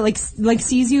a girl that like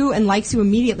sees you and likes you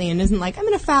immediately and isn't like, I'm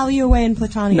going to foul you away in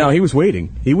platonic. No, he was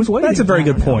waiting. That's a very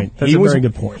good point. That's a very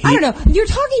good point. I don't know. You're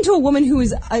talking to a woman who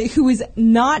is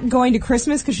not going to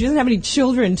Christmas because she doesn't have any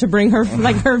children to bring her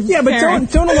her. Yeah, but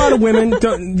parents. don't a lot of women?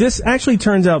 This actually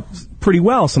turns out pretty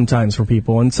well sometimes for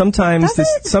people, and sometimes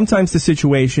the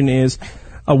situation is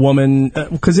a woman,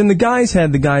 because in the guy's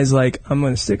head, the guy's like, I'm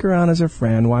going to stick around as her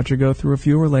friend, watch her go through a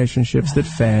few relationships that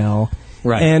fail.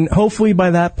 Right. And hopefully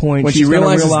by that point, when she's she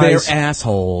realizes they're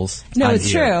assholes. No, it's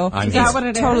true. Is that what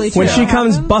it is? Totally true. When she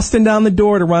comes busting down the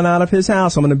door to run out of his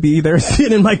house, I'm going to be there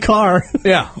sitting in my car.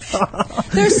 Yeah.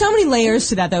 There's so many layers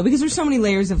to that, though, because there's so many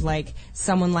layers of, like,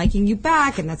 someone liking you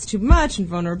back, and that's too much, and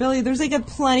vulnerability. There's, like,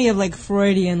 plenty of, like,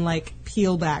 Freudian, like,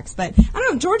 peelbacks. But, I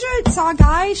don't know, Georgia saw a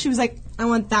guy, she was like, I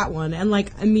want that one. And,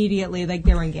 like, immediately, like,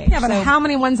 they were engaged. Yeah, but how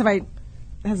many ones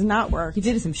has not worked? He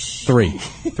did some shit.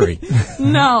 Three.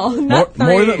 No, not three.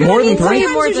 More than three?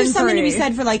 Sometimes there's just something to be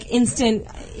said for, like, instant,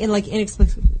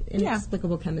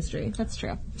 inexplicable chemistry. That's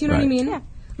true. Do you know what I mean? Yeah.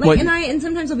 Like, and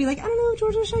sometimes I'll be like, I don't know,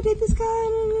 Georgia, should I date this guy?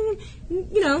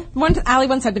 You know. Allie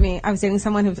once said to me, I was dating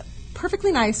someone who was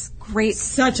perfectly nice, great.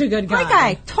 Such a good guy. Great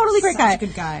guy. Totally great guy. Such a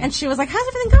good guy. And she was like, how's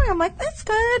everything going? I'm like, that's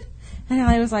good. And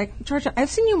Allie was like, Georgia, I've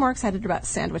seen you more excited about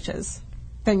sandwiches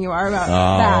than you are about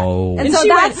that. And so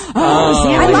that's,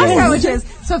 I love sandwiches.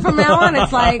 So from now on,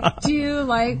 it's like, do you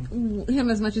like him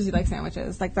as much as you like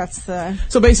sandwiches? Like that's the.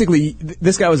 So basically,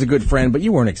 this guy was a good friend, but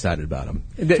you weren't excited about him.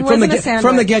 From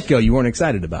the get-go, you weren't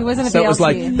excited about him. He wasn't a So BLT. it was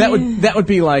like, that would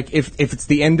be like, if it's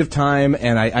the end of time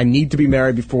and I need to be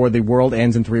married before the world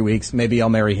ends in 3 weeks, maybe I'll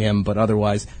marry him, but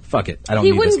otherwise, fuck it. I don't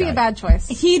need this guy. He wouldn't be a bad choice.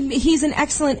 He's an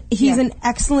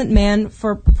excellent man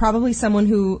for probably someone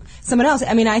else.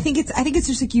 I mean, I think it's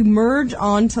just like you merge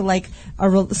onto like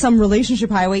some relationship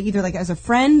highway, either like as a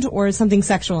friend or as something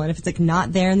sexual. And if it's like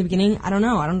not there in the beginning, I don't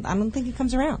know. I don't think it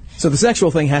comes around. So the sexual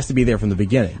thing has to be there from the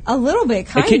beginning. A little bit,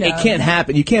 kind of. It can't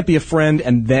happen. You can't be a friend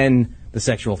and then the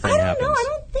sexual thing happens. No, I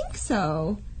don't think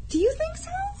so. Do you think so?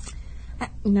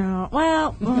 No.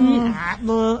 Well.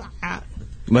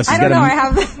 Unless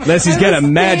he's got a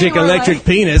magic electric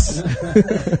penis.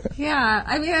 Yeah,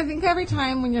 I mean, I think every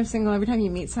time when you're single, every time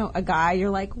you meet a guy,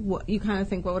 you're like, you kind of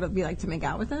think, what would it be like to make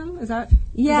out with him? Is that?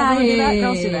 Yeah,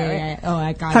 Girls do that, right? Oh,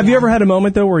 I got. Have you ever had a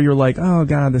moment though where you're like, oh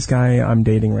god, this guy I'm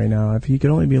dating right now, if he could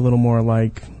only be a little more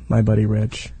like my buddy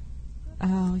Rich?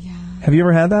 Oh yeah. Have you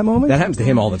ever had that moment? That happens to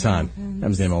him all the time.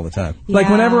 Yeah. Like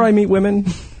whenever I meet women,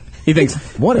 he thinks,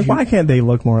 why can't they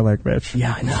look more like Rich?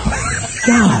 Yeah, I know.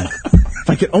 God. If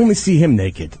I could only see him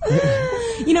naked.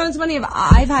 You know, it's funny.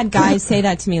 I've had guys say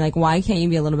that to me, like, "Why can't you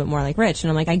be a little bit more like Rich?" And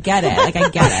I'm like, "I get it. Like, I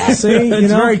get it." See,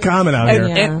 it's very common out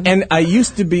here. And I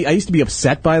used to be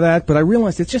upset by that, but I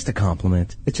realized it's just a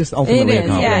compliment. It's just ultimately a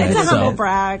compliment. Yeah, it's a humble So,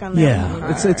 brag on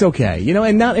the it's okay. You know,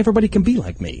 and not everybody can be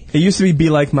like me. It used to be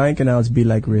like Mike, and now it's be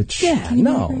like Rich. Yeah,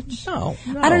 no.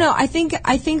 I don't know. I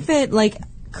think that like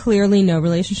clearly no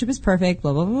relationship is perfect.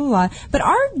 Blah blah blah blah. But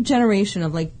our generation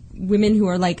of like women who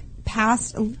are like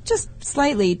past, just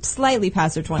slightly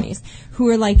past their 20s, who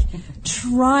are like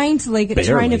trying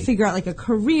to figure out like a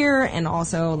career and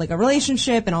also like a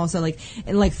relationship and also like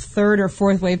in like third or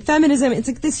fourth wave feminism. It's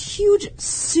like this huge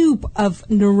soup of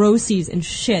neuroses and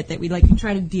shit that we like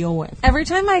try to deal with. Every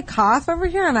time I cough over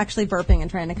here, I'm actually burping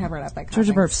and trying to cover it up by coughing.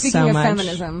 Georgia burps Speaking so of much.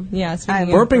 feminism, Yeah,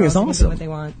 burping is awesome. What they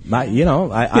want. But you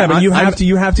have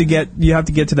to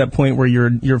get to that point where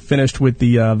you're finished with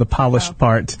the polished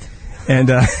part.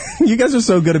 And you guys are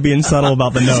so good at being subtle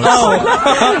about the notes.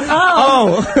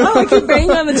 I keep banging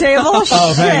on the table.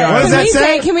 Oh, hang on. What does that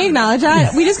say? Can we acknowledge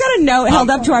that? We just got a note held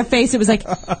up to our face. It was like,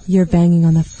 "You're banging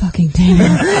on the fucking table." We were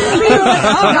like,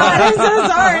 "Oh God, I'm so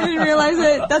sorry. I didn't realize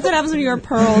it." That's what happens when you wear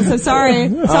pearls. So sorry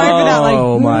for that. Like,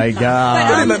 oh my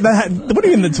God! What do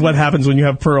you mean that's what happens when you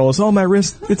have pearls? Oh, my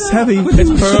wrist, it's heavy. It's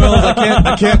pearls.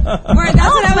 I can't. Right,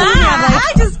 that's what happens when you have like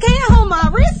I just can't hold my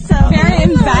wrist so very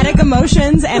emphatic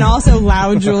emotions and also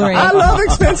loud jewelry. I love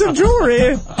expensive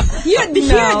jewelry. Hear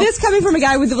this coming from a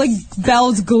guy with like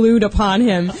bells glued upon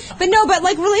him. But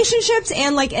like relationships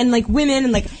and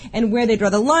women and where they draw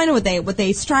the line and what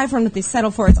they strive for and what they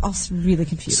settle for, it's all really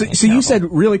confusing. So you said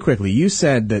really quickly, you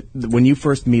said that when you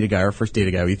first meet a guy or first date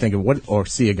a guy, you think of or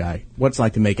see a guy, what's it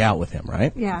like to make out with him,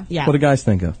 right? Yeah. What do guys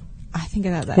think of? I think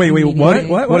of that. Wait,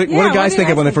 what do guys think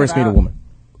of when they first meet a woman?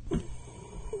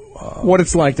 What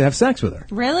it's like to have sex with her.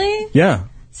 Really? Yeah.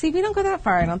 See, we don't go that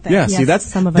far, I don't think. Yeah, see,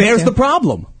 there's the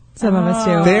problem. Some of us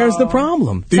do. There's the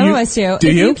problem. Some of us do. Do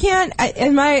if you? You can't.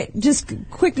 Just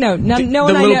quick note. No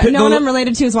one I'm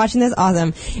related to is watching this.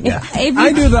 Awesome.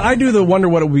 I do the wonder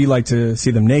what it would be like to see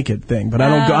them naked thing, but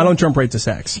I don't jump right to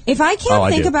sex. If I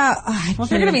can't think about, if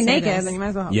you're gonna be naked, then you might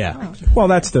as well. Yeah. Well,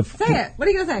 that's the. Say it. What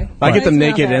are you gonna say? I get them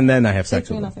naked and then I have sex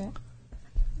with them.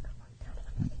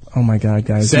 Oh my God,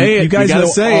 guys! Say it. You guys gotta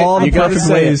know say all it. the perfect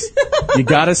ways. You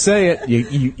gotta say it.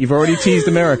 You've already teased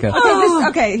America.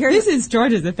 This is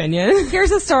George's opinion.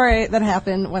 Here's a story that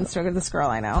happened once with this girl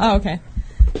I know. Oh, okay.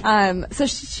 So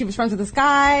she was friends with this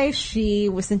guy. She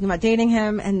was thinking about dating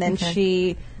him, and then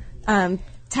she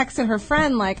texted her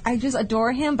friend like, "I just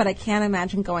adore him, but I can't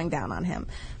imagine going down on him."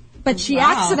 But she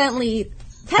accidentally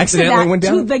went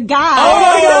down to the guy.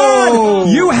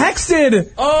 Oh, you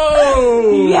hexted.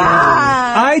 Oh,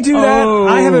 yeah. I do that.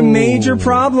 I have a major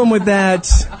problem with that.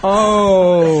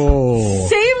 Oh,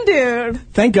 same dude.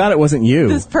 Thank God it wasn't you.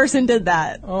 This person did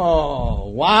that. Oh,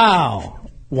 wow.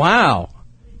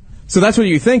 So that's what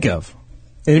you think of.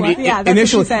 Yeah,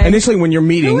 that's initially when you're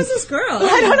meeting. Who was this girl?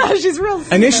 I don't know. She's real.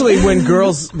 Initially, when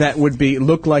girls that would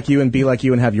look like you and be like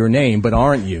you and have your name but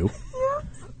aren't you.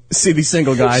 See these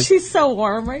single guys. She's so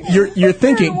warm right now. You're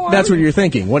thinking. That's what you're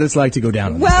thinking. What it's like to go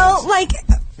down on. Well, like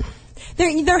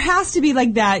there has to be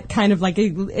like that kind of like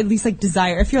at least like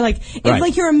desire. If you're like it's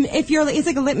like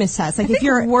a litmus test. Like if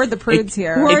you're word the prudes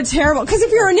here. We're terrible because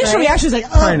if your initial reaction is like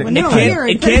bring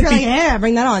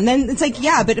that on, then it's like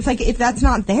but if that's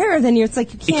not there, then it's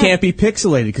like you can't. It can't be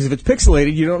pixelated because if it's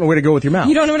pixelated, you don't know where to go with your mouth.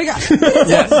 You don't know where to go.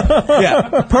 Yes.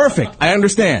 Yeah. Perfect. I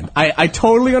understand. I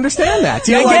totally understand that.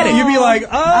 See, I get it. You'd be like,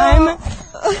 I'm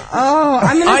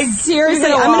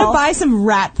gonna buy some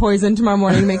rat poison tomorrow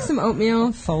morning, make some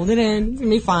oatmeal, fold it in, it's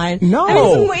gonna be fine. No. I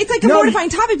mean, it's like a mortifying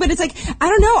topic, but it's like, I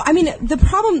don't know. I mean, the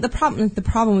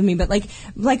problem with me, but like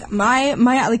my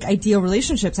like ideal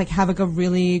relationships, like have like a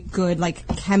really good like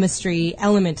chemistry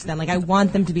element to them. Like I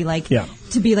want them to be like, kind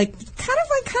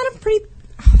of pretty.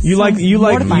 You like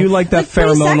that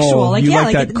pheromonal. Like, you yeah,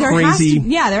 like that crazy.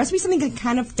 There has to be something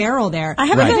kind of feral there. I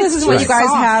have a feeling this is what you guys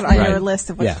had on your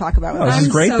list of what to talk about. This is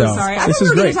great, though. Sorry. I this was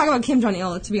is going great. to talk about Kim Jong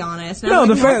Il, to be honest. No,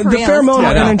 the pheromonal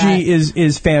energy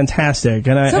is fantastic,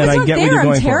 and I get what you're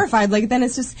going I'm terrified. Like then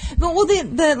it's just,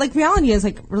 the like reality is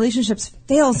like relationships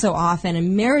fail so often,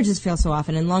 and marriages fail so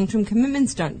often, and long-term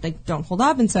commitments don't hold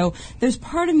up, and so there's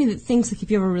part of me that thinks like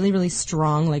if you have a really really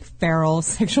strong like feral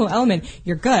sexual element,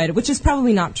 you're good, which is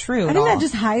probably not true. I think that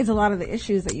just hides a lot of the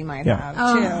issues that you might have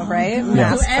too, right?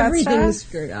 Yeah. So everything's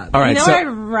screwed up. All right, what I'd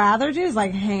rather do is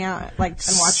like hang out, like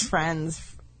and watch Friends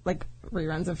like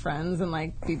reruns of Friends and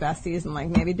like be besties and like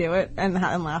maybe do it and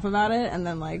laugh about it and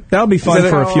then like That would be fun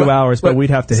for a few hours, but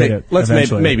we'd have to hit it. Let's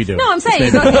eventually. maybe do it. No, I'm saying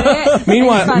you go hit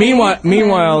it.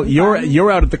 Meanwhile,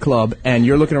 you're out at the club and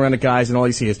you're looking around at guys and all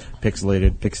you see is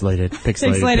pixelated,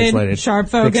 sharp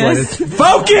focus.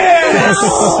 Focus!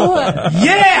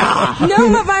 Yeah! No,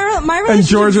 but my And relationship.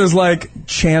 George was like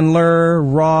Chandler,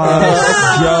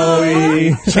 Ross,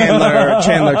 Joey, Chandler.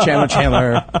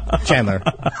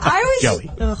 I always, Joey.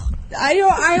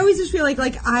 I always just feel like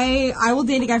I will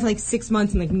date a guy for like 6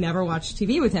 months and like never watch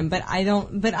TV with him, but I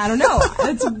don't know.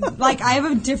 It's like I have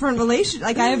a different relation.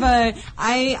 Like I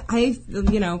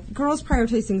girls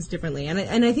prioritize things differently,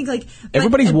 and I think like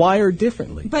Everybody's wired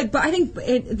differently. But I think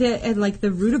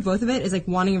the root of both of it is like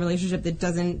wanting a relationship that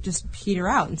doesn't just peter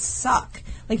out and suck.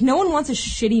 Like no one wants a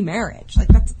shitty marriage. Like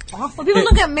that's awful. Well, people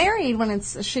don't get married when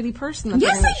it's a shitty person that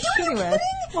Yes, they're I do. shitty with.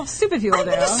 Well, stupid people I've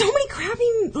do. been to so many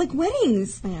crappy like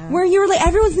weddings where you're like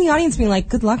everyone's in the audience being like,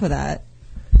 "Good luck with that."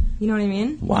 You know what I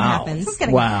mean? Wow. What happens? This is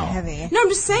getting heavy. No, I'm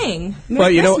just saying. Merry Well,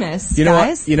 you Christmas, know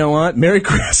guys. what? You know what? Merry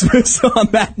Christmas. On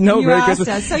that note, You Merry asked Christmas.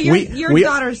 us. So your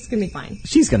daughter's gonna be fine.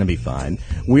 She's going to be fine.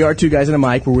 We are Two Guys and a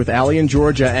Mic. We're with Allie and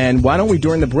Georgia, and why don't we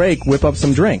during the break whip up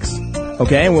some drinks?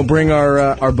 Okay, and we'll bring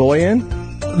our boy in.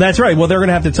 That's right. Well, they're going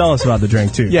to have to tell us about the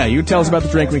drink, too. Yeah, you tell us about the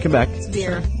drink when we come back. It's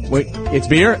beer. Wait, it's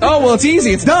beer? Oh, well, it's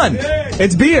easy. It's done.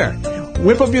 It's beer.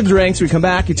 Whip up your drinks. We come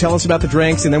back. You tell us about the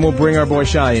drinks, and then we'll bring our boy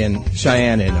Cheyenne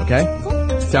in, okay?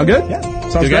 Cool. Sound good? Yeah.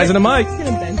 Sounds Two Guys and a Mic.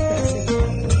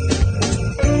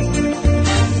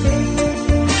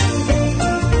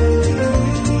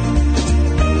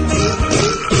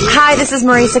 Hi, this is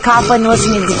Marisa Coughlin,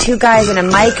 listening to Two Guys and a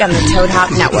Mic on the Toad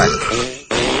Hop Network.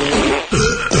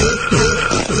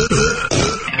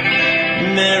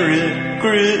 Merry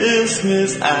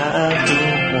Christmas, I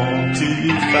don't want to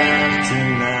fight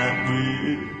tonight with